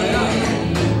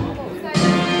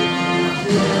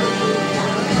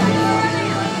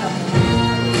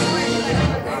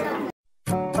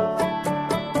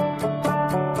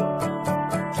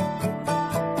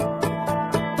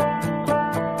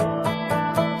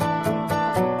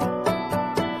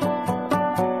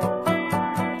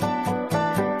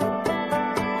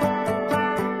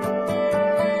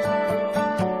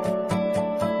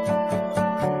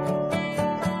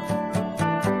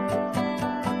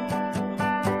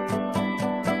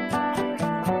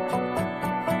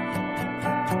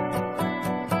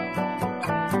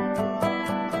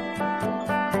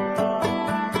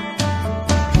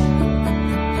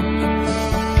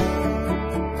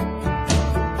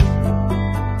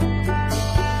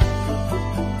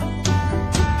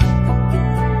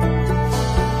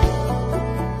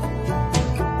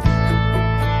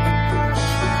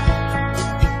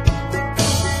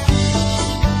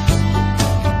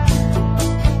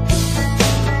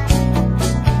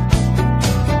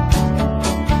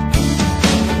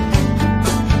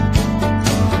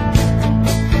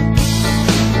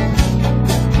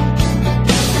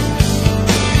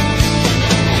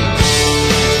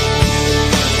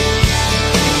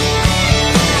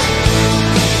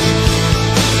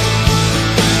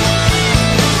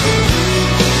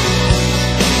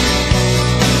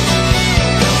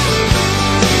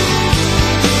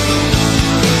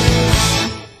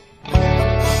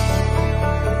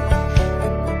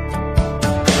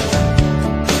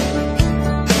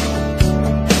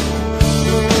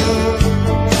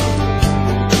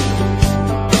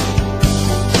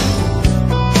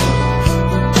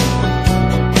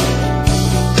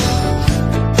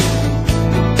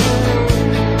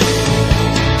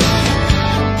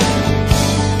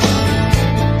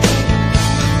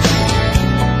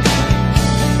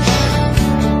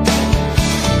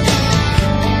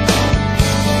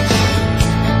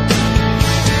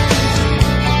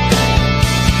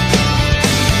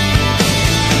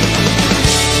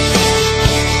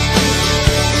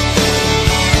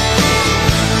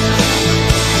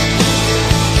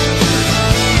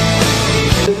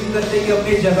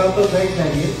 अपनी जगह पर बैठ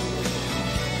जाइए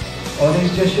और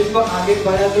इस जश्न को आगे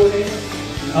बढ़ाते हुए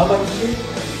हम अच्छे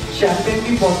शैंपेन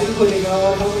की बोतल खोलेगा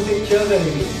और हम उसे चल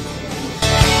करेंगे।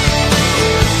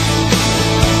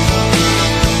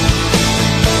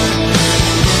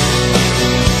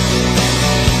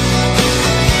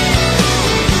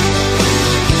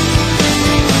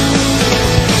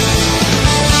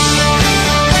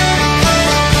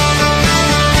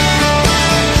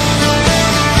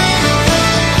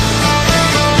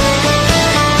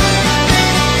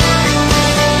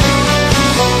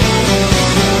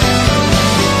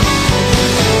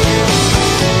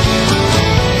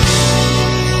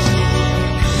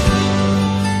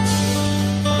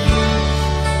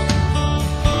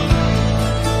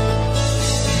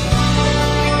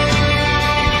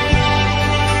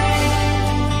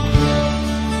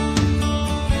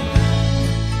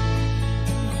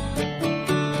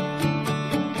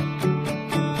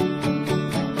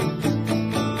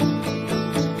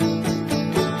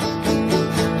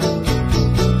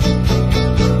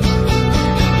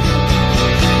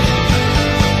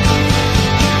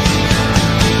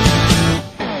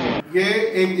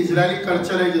 एक इजरायली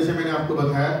कल्चर है जैसे मैंने आपको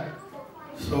बताया।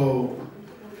 सो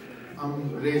I am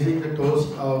raising the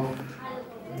toast of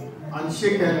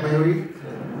अंशिक and Mayuri.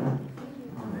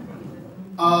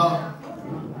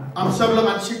 हम सब लोग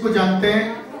अंशिक को जानते हैं।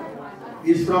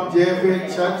 Is from JFN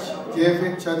church.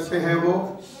 JFN church से है वो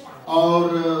और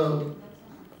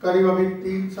करीब अभी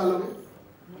 3 साल हो गए।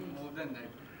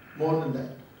 More than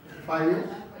that 5 years।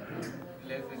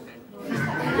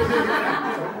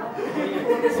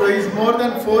 So he's more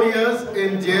than 4 years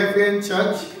in JFN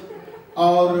church।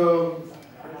 और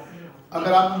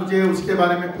अगर आप मुझे उसके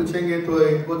बारे में पूछेंगे तो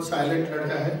एक बहुत साइलेंट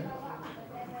लड़का है।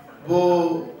 वो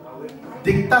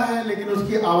दिखता है लेकिन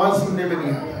उसकी आवाज सुनने में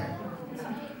नहीं आता है।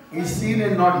 He's seen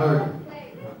and not heard।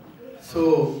 So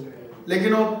लेकिन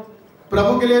वो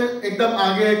प्रभु के लिए एकदम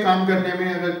आगे है काम करने में।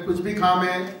 अगर कुछ भी काम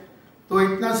है तो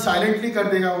इतना साइलेंटली कर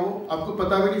देगा वो, आपको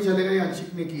पता भी नहीं चलेगा ये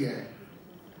अंशिक ने किया है।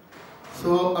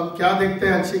 सो अब क्या देखते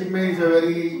हैं अंशिक में, is a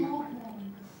very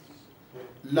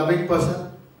loving person.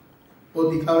 वो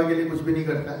दिखावे के लिए कुछ भी नहीं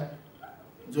करता है,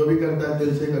 जो भी करता है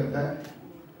दिल से करता है।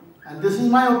 And this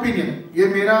is my opinion, ये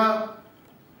मेरा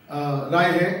राय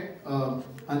है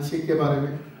अंशिक के बारे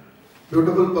में।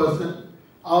 ब्यूटीफुल पर्सन,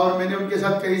 और मैंने उनके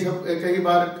साथ कई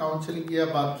बार काउंसलिंग किया,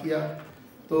 बात किया,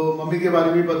 तो मम्मी के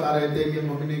बारे में बता रहे थे कि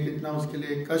मम्मी ने कितना उसके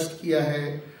लिए कष्ट किया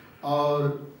है,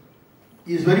 और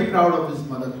he is very proud of his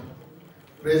mother.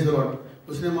 Praise the Lord.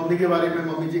 उसने मम्मी के बारे में,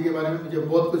 मम्मी जी के बारे में मुझे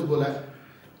बहुत कुछ बोला है,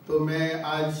 तो मैं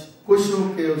आज खुश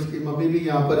हूँ कि उसकी मम्मी भी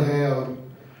यहाँ पर है, और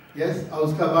यस, और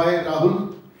उसका भाई राहुल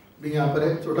भी यहाँ पर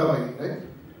है, छोटा भाई, राइट।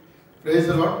 Praise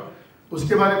the Lord.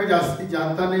 उसके बारे में जास्ती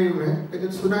जानता नहीं हूँ मैं,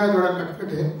 लेकिन सुना है थोड़ा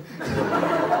नटखट है।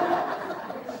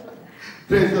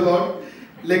 Praise the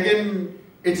Lord. लेकिन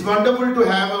it's wonderful to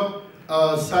have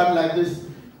a sun like this,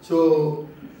 जो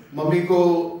मम्मी को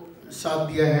साथ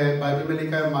दिया है। बाइबल में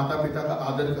लिखा है माता पिता का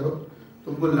आदर करो,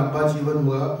 तुमको लंबा जीवन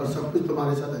होगा और सब कुछ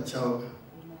तुम्हारे साथ अच्छा होगा।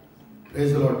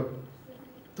 Praise the Lord.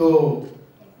 तो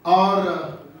और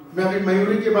मैं अभी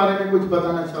मयूरी के बारे में कुछ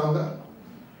बताना चाहूंगा,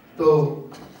 तो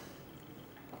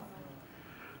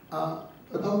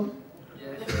बताओ।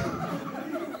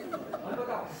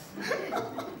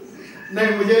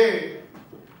 नहीं, मुझे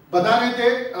बता रहे थे,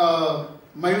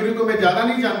 मयूरी को मैं ज्यादा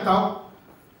नहीं जानता हूं,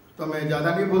 तो मैं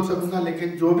ज्यादा नहीं बोल सकूंगा,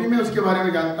 लेकिन जो भी मैं उसके बारे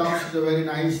में जानता हूँ, she is a very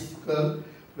nice girl,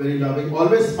 very loving,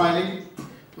 always smiling.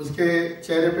 उसके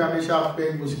चेहरे पे हमेशा आपको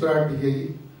एक मुस्कुराहट दिखेगी,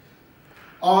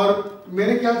 और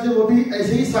मेरे ख्याल से वो भी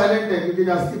ऐसे ही साइलेंट है, क्योंकि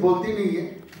जास्ती बोलती नहीं है।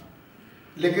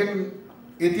 लेकिन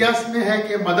इतिहास में है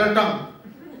कि मदर टंग,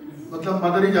 मतलब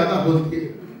मदर ही ज्यादा बोलती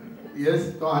है। यस,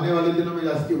 तो आने वाले दिनों में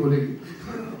जास्ती बोलेगी।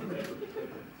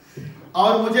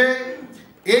 और मुझे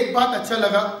एक बात अच्छा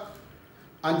लगा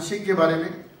अंशिक के बारे में,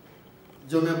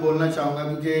 जो मैं बोलना चाहूंगा,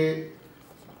 क्योंकि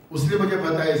उसने मुझे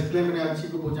बताया, इसलिए मैंने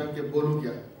अंशिक को पूछा कि बोलूं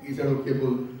क्या, कीचड़ उठ के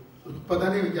बोलूं, उसको पता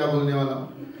नहीं मैं क्या बोलने वाला हूं।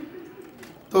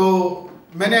 तो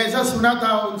मैंने ऐसा सुना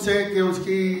था उनसे कि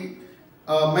उसकी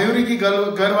मयूरी की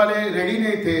घर वाले रेडी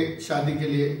नहीं थे शादी के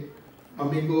लिए,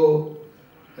 मम्मी को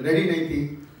रेडी नहीं थी।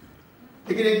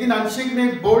 लेकिन एक दिन अंशिक ने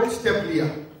एक बोल्ड स्टेप लिया,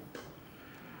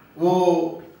 वो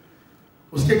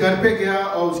उसके घर पे गया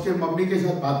और उसके मम्मी के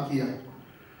साथ बात किया,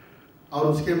 और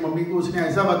उसके मम्मी को उसने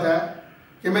ऐसा बताया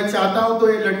कि मैं चाहता हूं तो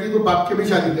ये लड़की को बाप के भी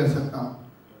शादी कर सकता हूं,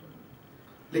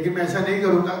 लेकिन मैं ऐसा नहीं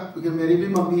करूंगा, क्योंकि मेरी भी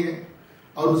मम्मी है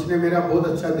और उसने मेरा बहुत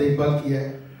अच्छा देखभाल किया है,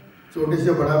 छोटे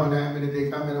से बड़ा बनाया। मैंने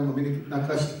देखा मेरा मम्मी ने कितना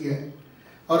कष्ट किया है,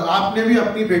 और आपने भी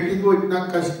अपनी बेटी को इतना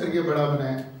कष्ट करके बड़ा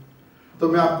बनाया, तो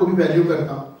मैं आपको भी वैल्यू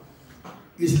करता हूँ,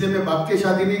 इसलिए मैं बाप के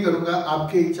शादी नहीं करूंगा,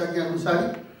 आपके इच्छा के अनुसार ही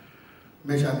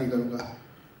मैं शादी करूंगा।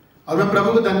 और मैं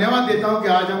प्रभु को धन्यवाद देता हूँ कि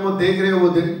आज हम वो देख रहे हैं वो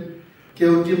दिन, कि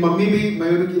उनकी मम्मी भी,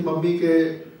 मयूरी की मम्मी के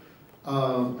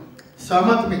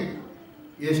सहमत में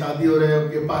ये शादी हो रहे हैं।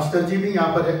 उनके पास्टर जी भी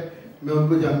यहाँ पर है, मैं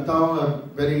उनको जानता हूँ,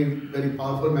 और very very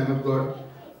powerful man of God,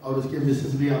 और उसके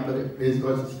मिसेस भी यहाँ पर है। Praise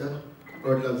God sister,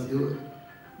 God loves you.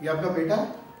 ये आपका बेटा?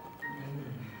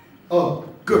 Oh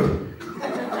good,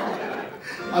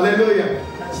 hallelujah.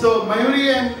 So Mayuri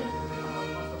and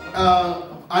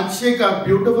अंशिक are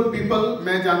beautiful people.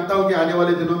 मैं जानता हूँ कि आने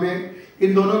वाले दिनों में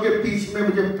इन दोनों के बीच में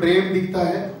मुझे प्रेम दिखता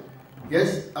है,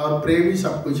 यस, और प्रेम ही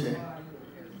सब कुछ है।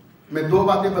 मैं दो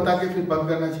बातें बता के फिर बंद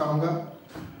करना चाहूंगा।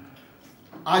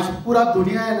 आज पूरा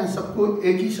दुनिया है ना, सबको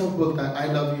एक ही शब्द बोलता है, आई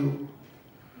लव यू।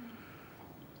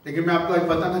 लेकिन मैं आपको एक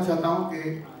बताना चाहता हूं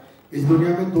कि इस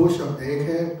दुनिया में दो शब्द है, एक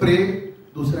है प्रेम,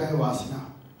 दूसरा है वासना।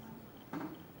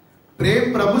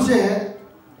 प्रेम प्रभु से है,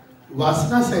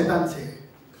 वासना शैतान से है।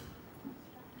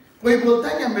 कोई बोलता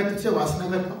है क्या मैं तुझसे वासना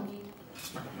करता हूं?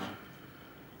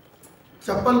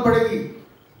 चप्पल पड़ेगी,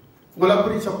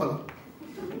 गोलापुरी चप्पल,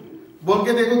 बोल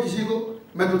के देखो किसी को,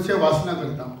 मैं तुझसे वासना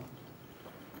करता हूं।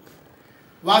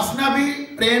 वासना भी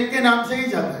प्रेम के नाम से ही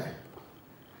जाता है।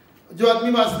 जो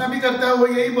आदमी वासना भी करता है वो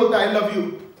यही बोलता है, आई लव यू।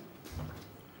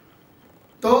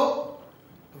 तो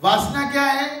वासना क्या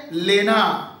है? लेना।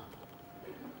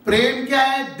 प्रेम क्या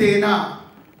है? देना।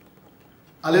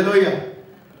 हालेलुया।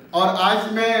 और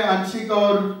आज मैं अंशिक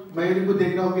और मयूरी को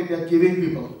देख रहा हूं कि दे आर गिविंग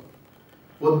पीपल,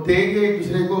 वो देंगे एक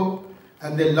दूसरे को,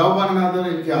 and they love one another.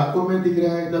 इनके आंखों में दिख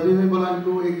रहा है, तभी मैं बोला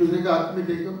इनको एक दूसरे के हाथ में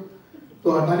देखो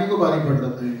तो हटाने को भारी पड़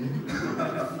जाता है।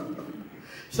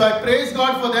 सो आई प्रेज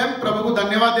गॉड फॉर देम। प्रभु को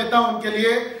धन्यवाद देता हूं उनके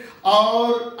लिए,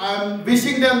 और I am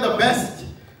wishing them the best.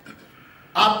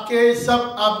 आपके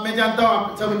सब, आप, मैं जानता हूं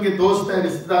आप सब इनके दोस्त हैं,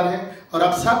 रिश्तेदार हैं, और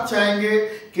आप सब चाहेंगे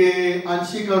कि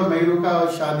अंशिक और मयूरी का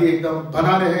शादी एकदम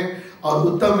बना रहे और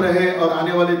उत्तम रहे, और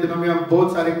आने वाले दिनों में हम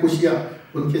बहुत सारी खुशियां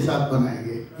उनके साथ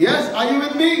बनाएंगे। Yes, are you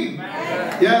with me?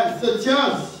 Yes, so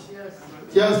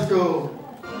just to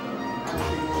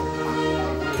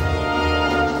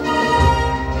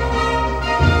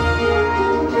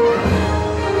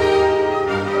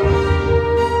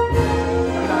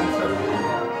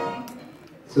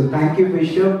Thank you,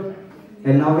 Bishop.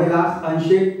 And now we'll ask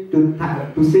Anshik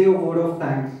to say a word of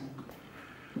thanks.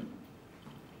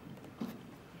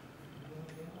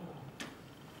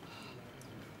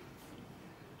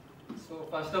 So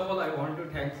first of all, I want to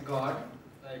thank God.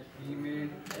 Like He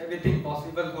made everything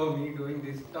possible for me during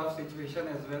this tough situation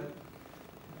as well.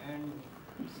 And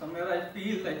somewhere I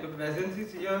feel like the presence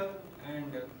is here,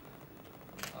 and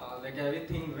like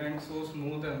everything went so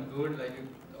smooth and good. Like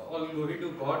all glory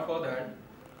to God for that.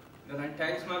 Then I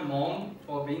thanks my mom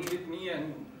for being with me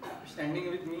and standing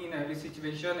with me in every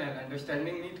situation and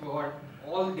understanding me throughout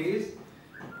all days.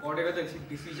 Whatever the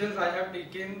decisions I have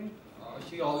taken,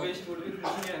 she always stood with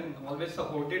me and always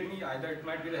supported me, either it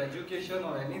might be the education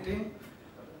or anything.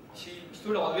 She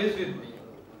stood always with me.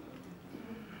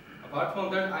 Apart from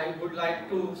that, I would like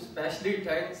to specially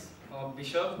thank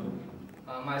Bishop,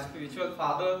 my spiritual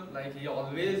father. Like he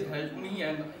always helped me,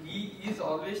 and he is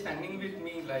always standing with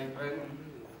me. Like when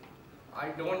I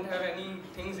don't have any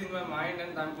things in my mind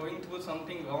and I'm going through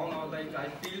something wrong, or like I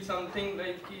feel something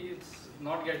like it's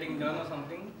not getting done or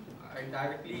something, I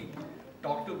directly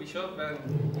talk to Bishop,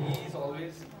 and he is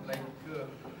always like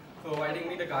providing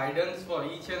me the guidance for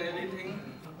each and everything,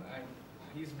 and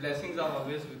his blessings are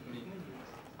always with me.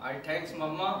 I thanks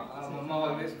Mama. Mama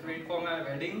always prayed for my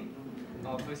wedding,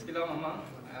 Priscilla Mama,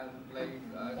 and like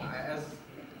as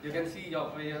you can see, your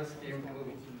prayers came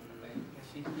true. Like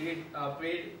she prayed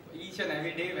each and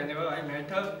every day whenever I met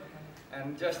her,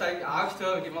 and just I asked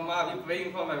her, Mama, are you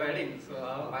praying for my wedding? So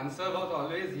her answer was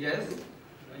always yes.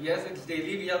 Yes, it's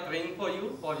daily we are praying for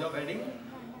you, for your wedding.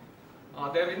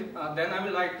 Then I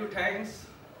would like to thank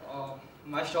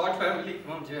my short family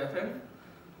from JFN.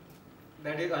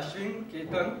 That is Ashwin,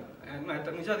 Ketan, and my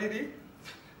Tanuja Didi.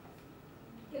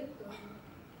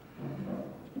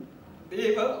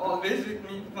 They were always with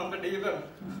me from the day one.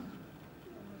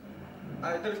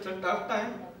 Either it's a tough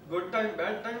time, good time,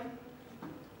 bad time.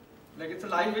 Like it's a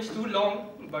life is too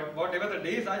long, but whatever the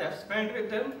days I have spent with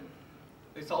them,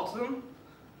 it's awesome.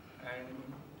 And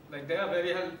like they are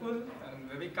very helpful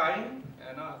and very kind,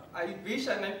 and I wish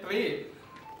and I pray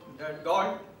that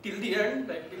God till the end,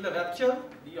 like till the rapture,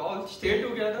 we all stay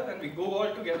together and we go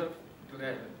all together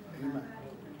together. Amen.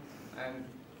 And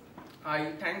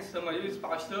I thank Mayuri's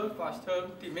pastor, Pastor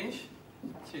Timesh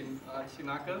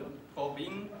Chinakal, for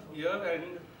being here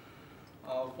and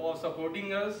for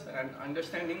supporting us and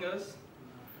understanding us,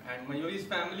 and Mayuri's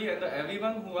family and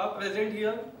everyone who are present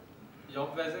here. Your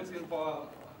presence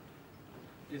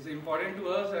is important to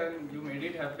us, and you made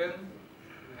it happen.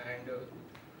 And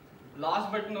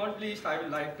last but not least, I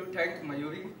would like to thank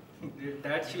Mayuri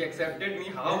that she accepted me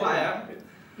how I am.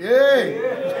 Yay!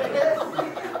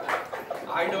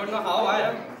 I don't know how I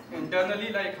am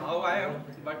internally, like how I am,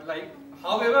 but like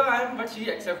however I am, but she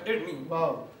accepted me.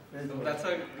 Wow! So that's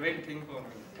a great thing for me.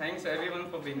 Thanks everyone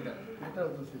for being there.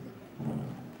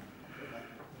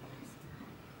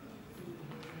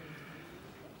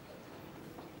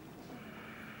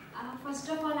 First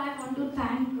of all, I want to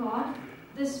thank God.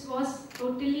 This was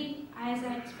totally as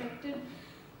I expected.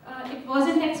 It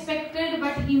wasn't expected,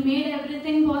 but He made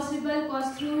everything possible,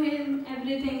 because through Him,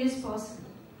 everything is possible.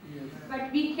 Yes.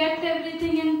 But we kept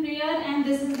everything in prayer, and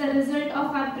this is the result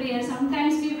of our prayer.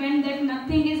 Sometimes we went that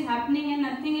nothing is happening and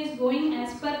nothing is going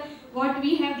as per what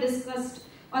we have discussed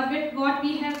or with what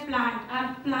we have planned.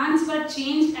 Our plans were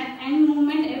changed at end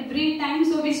moment every time,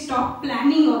 so we stopped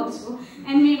planning also,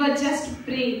 and we were just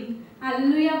praying.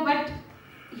 Hallelujah. But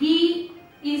He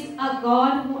is a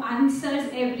God who answers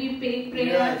every prayer,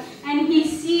 yes. And He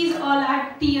sees all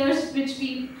our tears which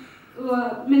we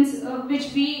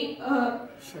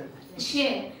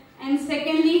share. And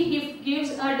secondly, He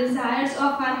gives our desires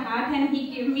of our heart, and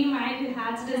He gave me my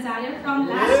heart's desire from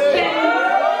last time.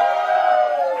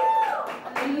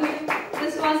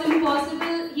 This was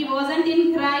impossible. He wasn't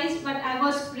in Christ, but I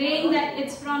was praying that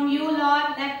it's from you,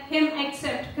 Lord. Let him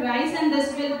accept Christ, and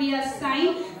this will be a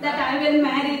sign that I will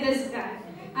marry this guy.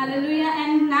 Hallelujah.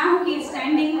 And now he's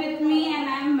standing with me, and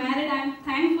I'm married. I'm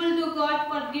thankful to God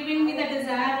for giving me the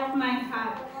desire of my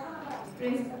heart.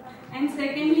 Praise God. And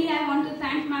secondly, I want to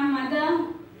thank my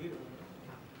mother.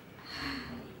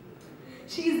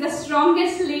 She's the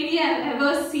strongest lady I've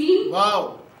ever seen.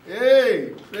 Wow.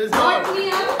 Hey, praise God. Brought me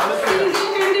up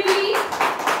single-handedly.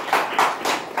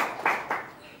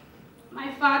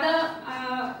 My father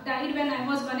died when I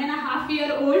was 1.5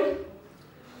 years old.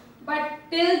 But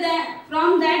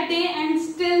from that day and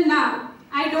still now,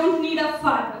 I don't need a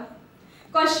father.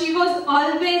 Because she was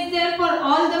always there for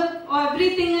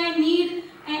everything I need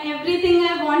and everything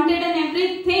I wanted and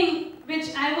everything which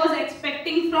I was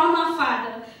expecting from a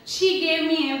father. She gave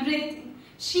me everything.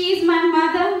 She is my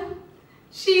mother.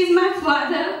 She is my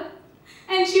father.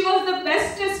 and she was the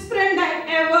bestest friend I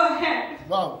ever had.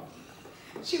 Wow.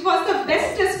 She was the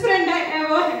bestest friend I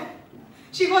ever had.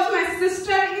 She was my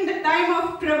sister in the time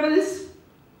of troubles.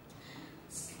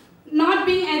 Not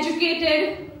being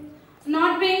educated,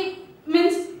 not being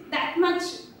means that much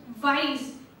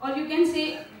wise, or you can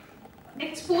say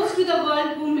exposed to the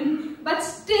world woman, but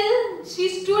still she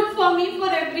stood for me for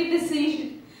every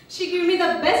decision. She gave me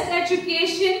the best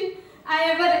education I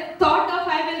ever thought of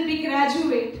I will be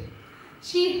graduate.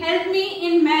 She helped me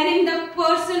in marrying the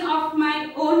person of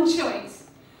my own choice.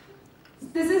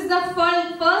 This is the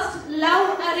first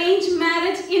love arranged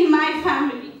marriage in my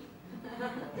family.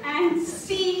 And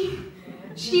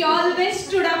she always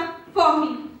stood up for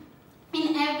me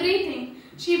in everything.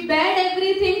 She bared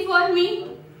everything for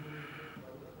me.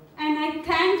 And I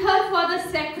thank her for the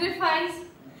sacrifice.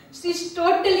 She's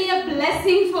totally a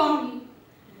blessing for me.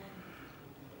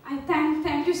 I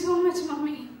thank you so much,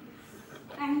 Mommy.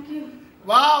 Thank you.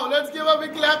 Wow, let's give a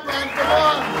big clap, man. Come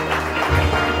on.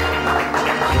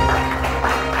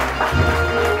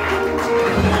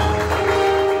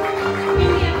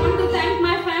 Really, I want to thank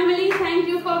my family. Thank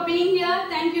you for being here.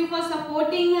 Thank you for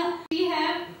supporting we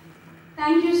have.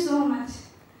 Thank you so much.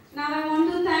 Now I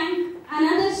want to thank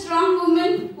another strong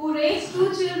woman who raised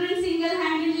 2 children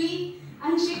single-handedly,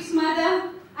 Anshik's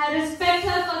mother. I respect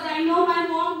her because I know my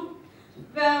mom,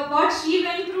 what she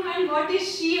went through and what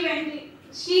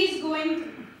she's going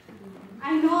through.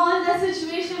 I know all the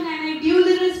situation and I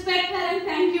duly respect her and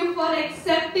thank you for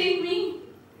accepting me.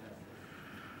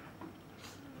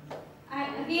 I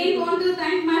again want to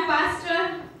thank my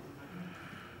pastor.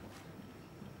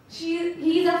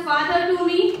 He's a father to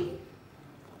me.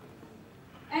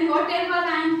 And whatever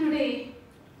I am today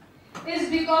is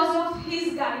because of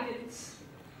his guidance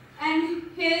and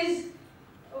his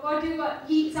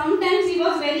sometimes he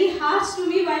was very harsh to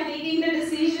me while taking the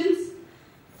decisions,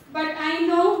 but I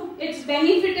know it's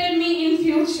benefited me in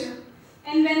future.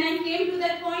 And when I came to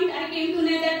that point, I came to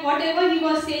know that whatever he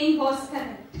was saying was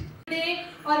correct. Today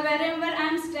or wherever I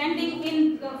am standing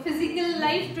in the physical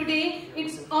life today,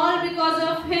 it's all because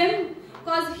of him.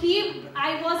 Because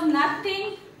I was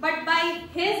nothing. But by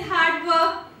his hard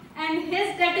work and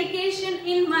his dedication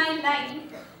in my life,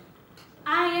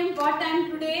 I am what I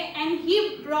am today, and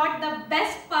he brought the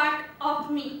best part of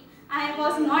me. I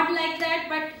was not like that,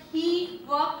 but he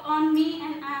worked on me,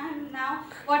 and I am now,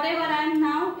 whatever I am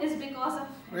now is because of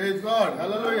him. Praise God.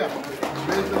 Hallelujah.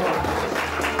 Praise the Lord.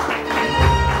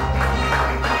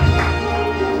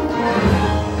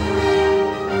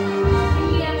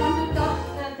 I want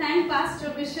to thank Pastor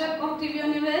Bishop of TV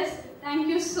Universe. Thank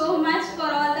you so much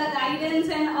for all the guidance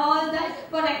and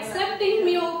for accepting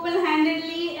me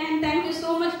open-handedly, and thank you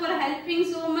so much for helping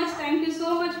so much. Thank you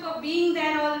so much for being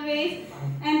there always,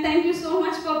 and thank you so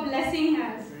much for blessing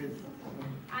us.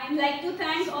 I'd like to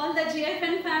thank all the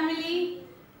JFN family.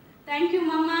 Thank you,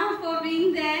 Mama, for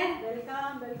being there.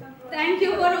 Welcome. Thank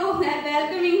you for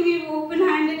welcoming me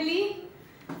open-handedly.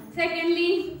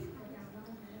 Secondly,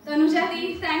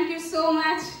 Tanujati, thank you so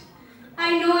much.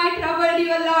 I know I troubled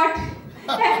you a lot.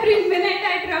 Every minute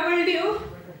I troubled you.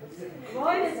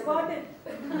 Got it.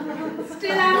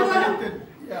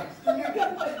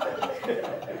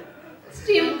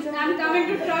 Still I'm coming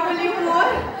to trouble you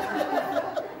more.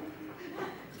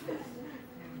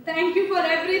 Thank you for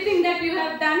everything that you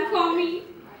have done for me.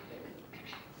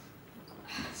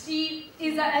 She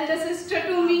is an elder sister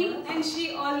to me, and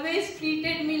she always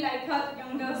treated me like her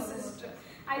younger sister.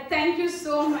 I thank you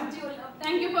so much.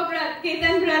 Thank you for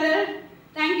Ketan brother.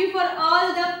 Thank you for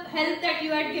all the help that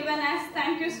you had given us.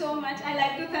 Thank you so much. I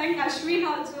like to thank Ashwin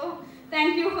also.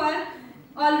 Thank you for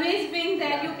always being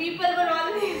there. You people were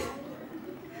always...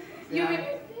 You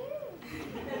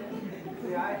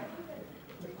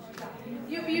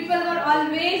people were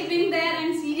always being there,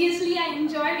 and seriously I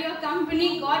enjoyed your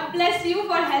company. God bless you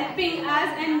for helping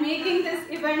us and making this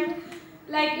event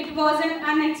like it wasn't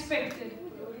unexpected.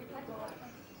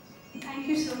 Thank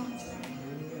you so much.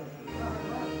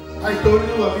 I told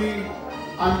you अभी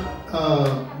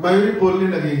मयूरी बोलने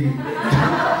लगेगी.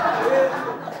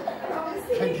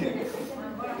 Thank you.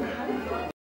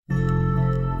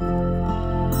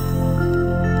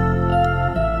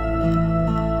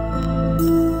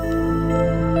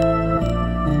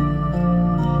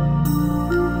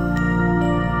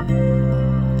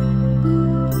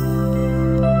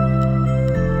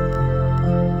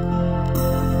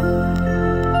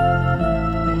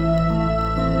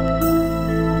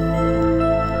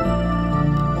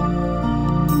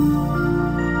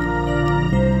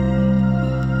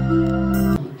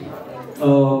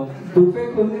 Buffet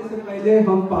खोलने से पहले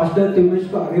हम pastor तिमेश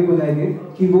को आगे बुलाएंगे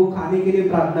कि वो खाने के लिए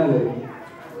प्रार्थना करें।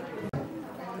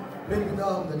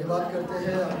 धन्यवाद करते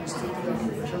हैं, आपकी स्तुति आपकी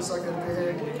प्रशंसा करते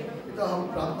हैं। पिता हम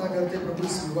प्रार्थना करते हैं प्रभु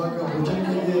इस विवाह का भोजन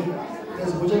के लिए,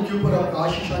 इस भोजन के ऊपर आप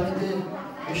आशीष आने दें।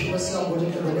 यीशु मसीह आप भोजन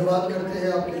का धन्यवाद करते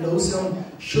हैं, आपके लहू से हम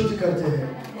शुद्ध करते हैं।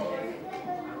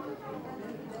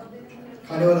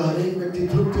 खाने वाला हर एक व्यक्ति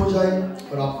तृप्त हो जाए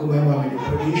और आपको महिमा मिले,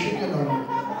 प्रभु यीशु के नाम में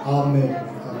आमीन।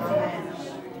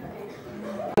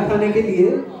 खाने के लिए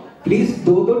प्लीज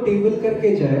 2-2 टेबल करके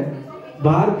जाए,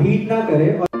 बाहर भीड़ ना करे।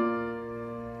 और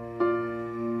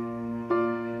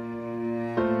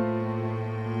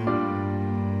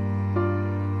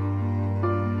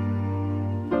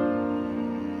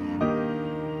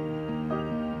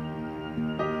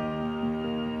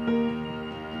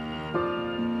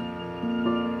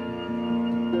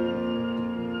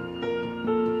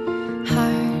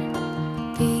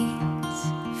Heartbeats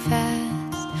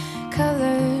fast,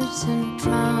 colors and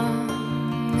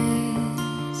promises.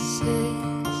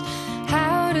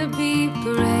 How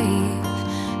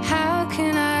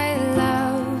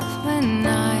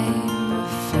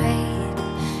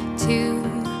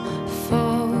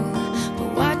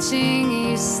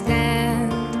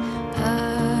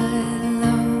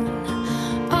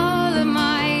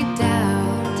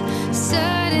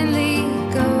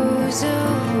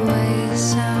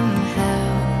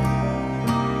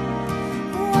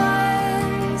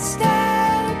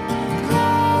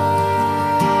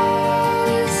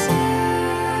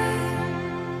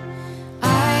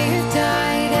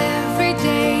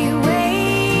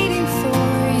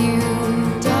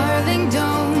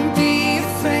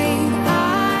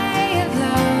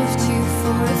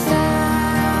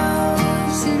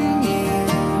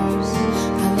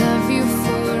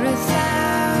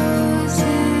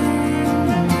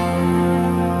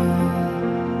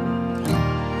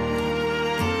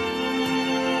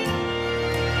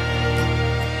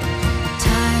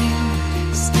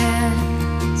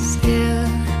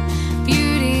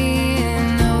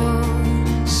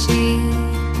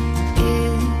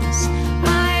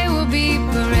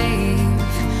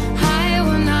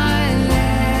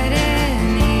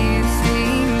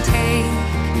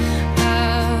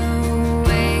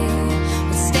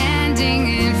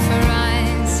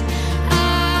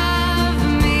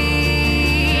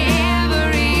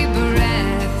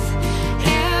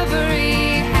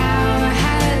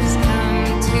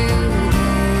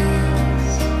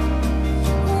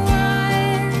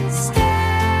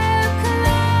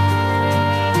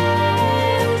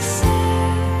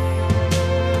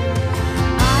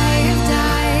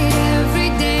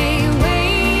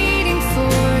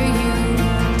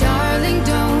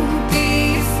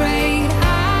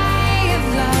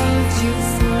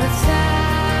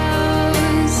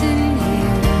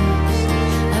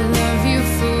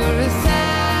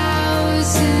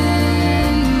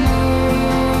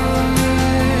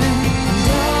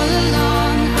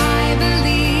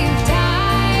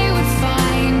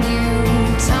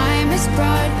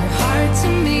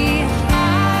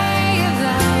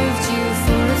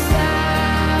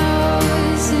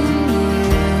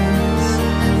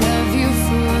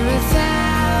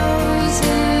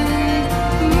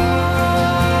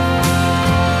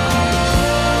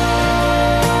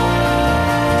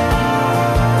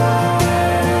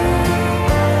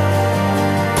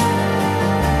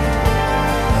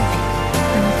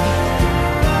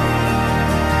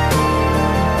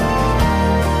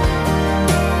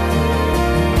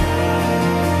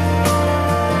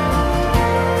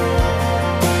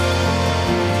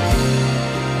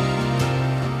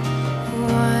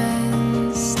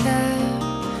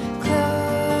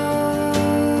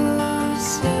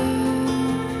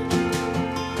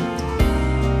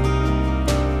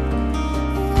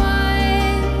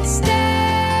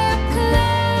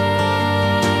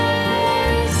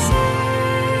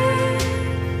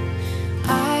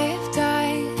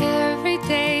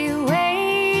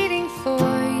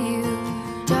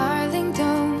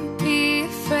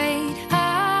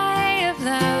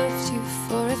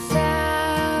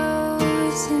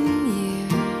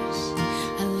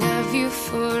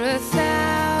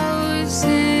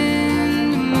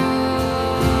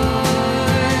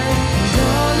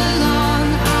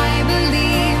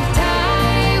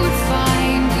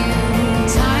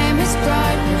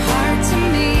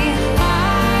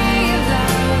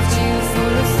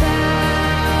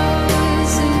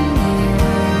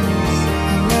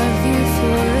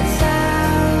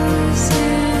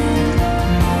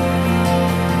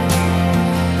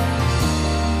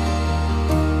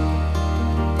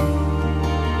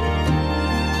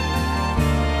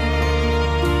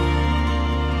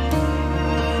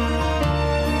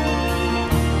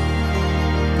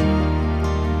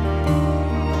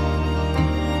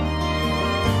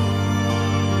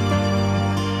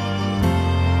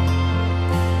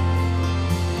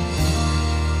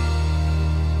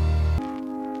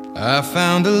I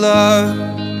found a love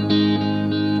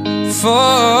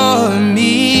for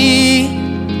me.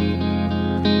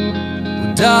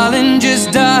 Well, darling,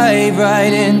 just dive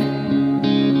right in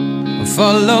and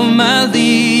follow my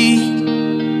lead.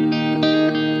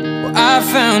 Well, I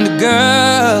found a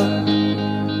girl,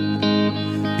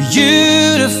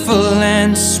 beautiful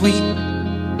and sweet.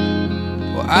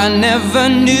 Well, I never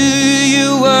knew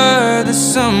you were the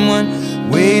someone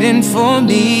waiting for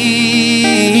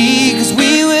me. 'Cause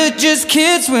we were just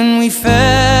kids when we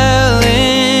fell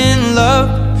in love,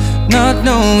 not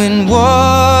knowing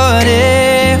what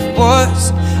it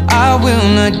was. I will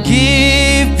not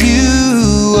give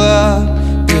you up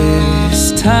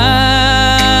this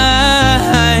time.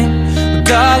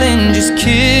 Darling, just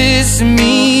kiss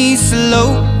me slow.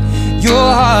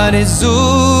 Your heart is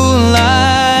all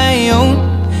I own,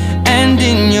 and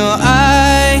in your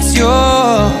eyes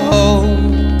you're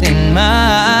holding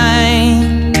mine.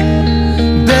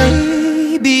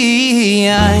 Baby,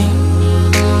 I'm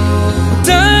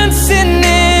dancing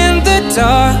in the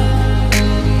dark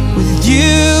with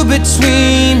you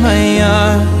between my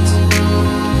arms,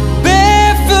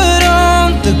 barefoot on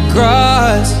the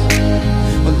grass,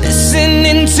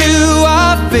 listening to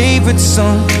our favorite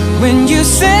song. When you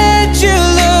said you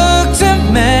looked a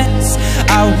mess,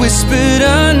 I whispered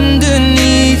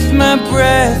underneath my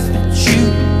breath, but you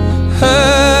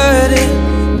heard it.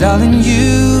 Darling,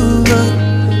 you look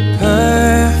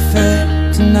perfect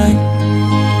tonight.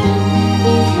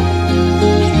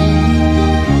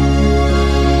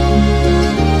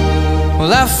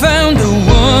 Well, I found a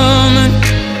woman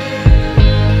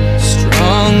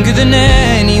stronger than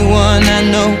anyone I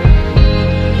know.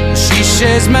 She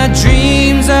shares my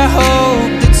dreams. I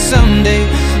hope that someday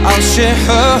I'll share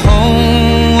her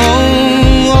home.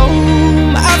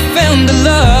 I found a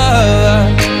love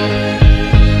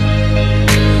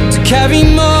to carry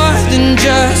more than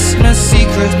just my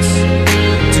secrets,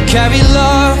 to carry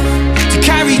love, to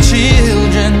carry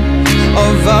children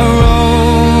of our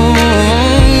own.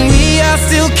 We are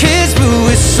still kids, but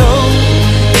we're so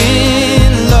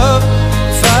in love,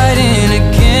 fighting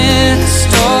against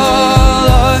all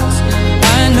odds.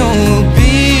 I know we'll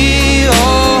be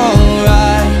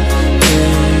alright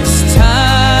this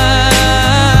time.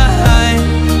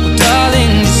 Well,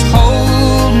 darling, just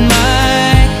hold my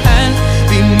hand,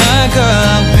 be my girl,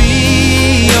 I'll be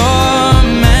your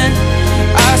man.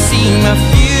 I see my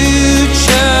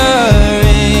future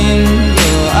in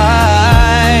your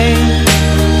eyes.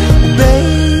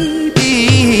 Baby,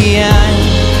 I'm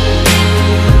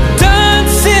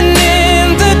dancing in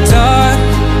the dark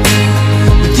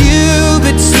with you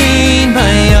between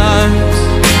my arms,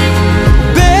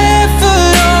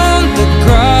 barefoot on the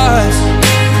grass,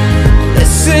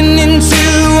 listening to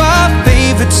our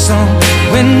favorite song.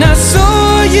 When I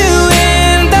saw you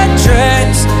in that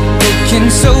dress, looking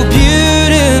so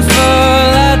beautiful,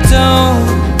 I don't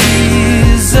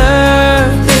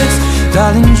deserve this.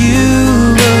 Darling, you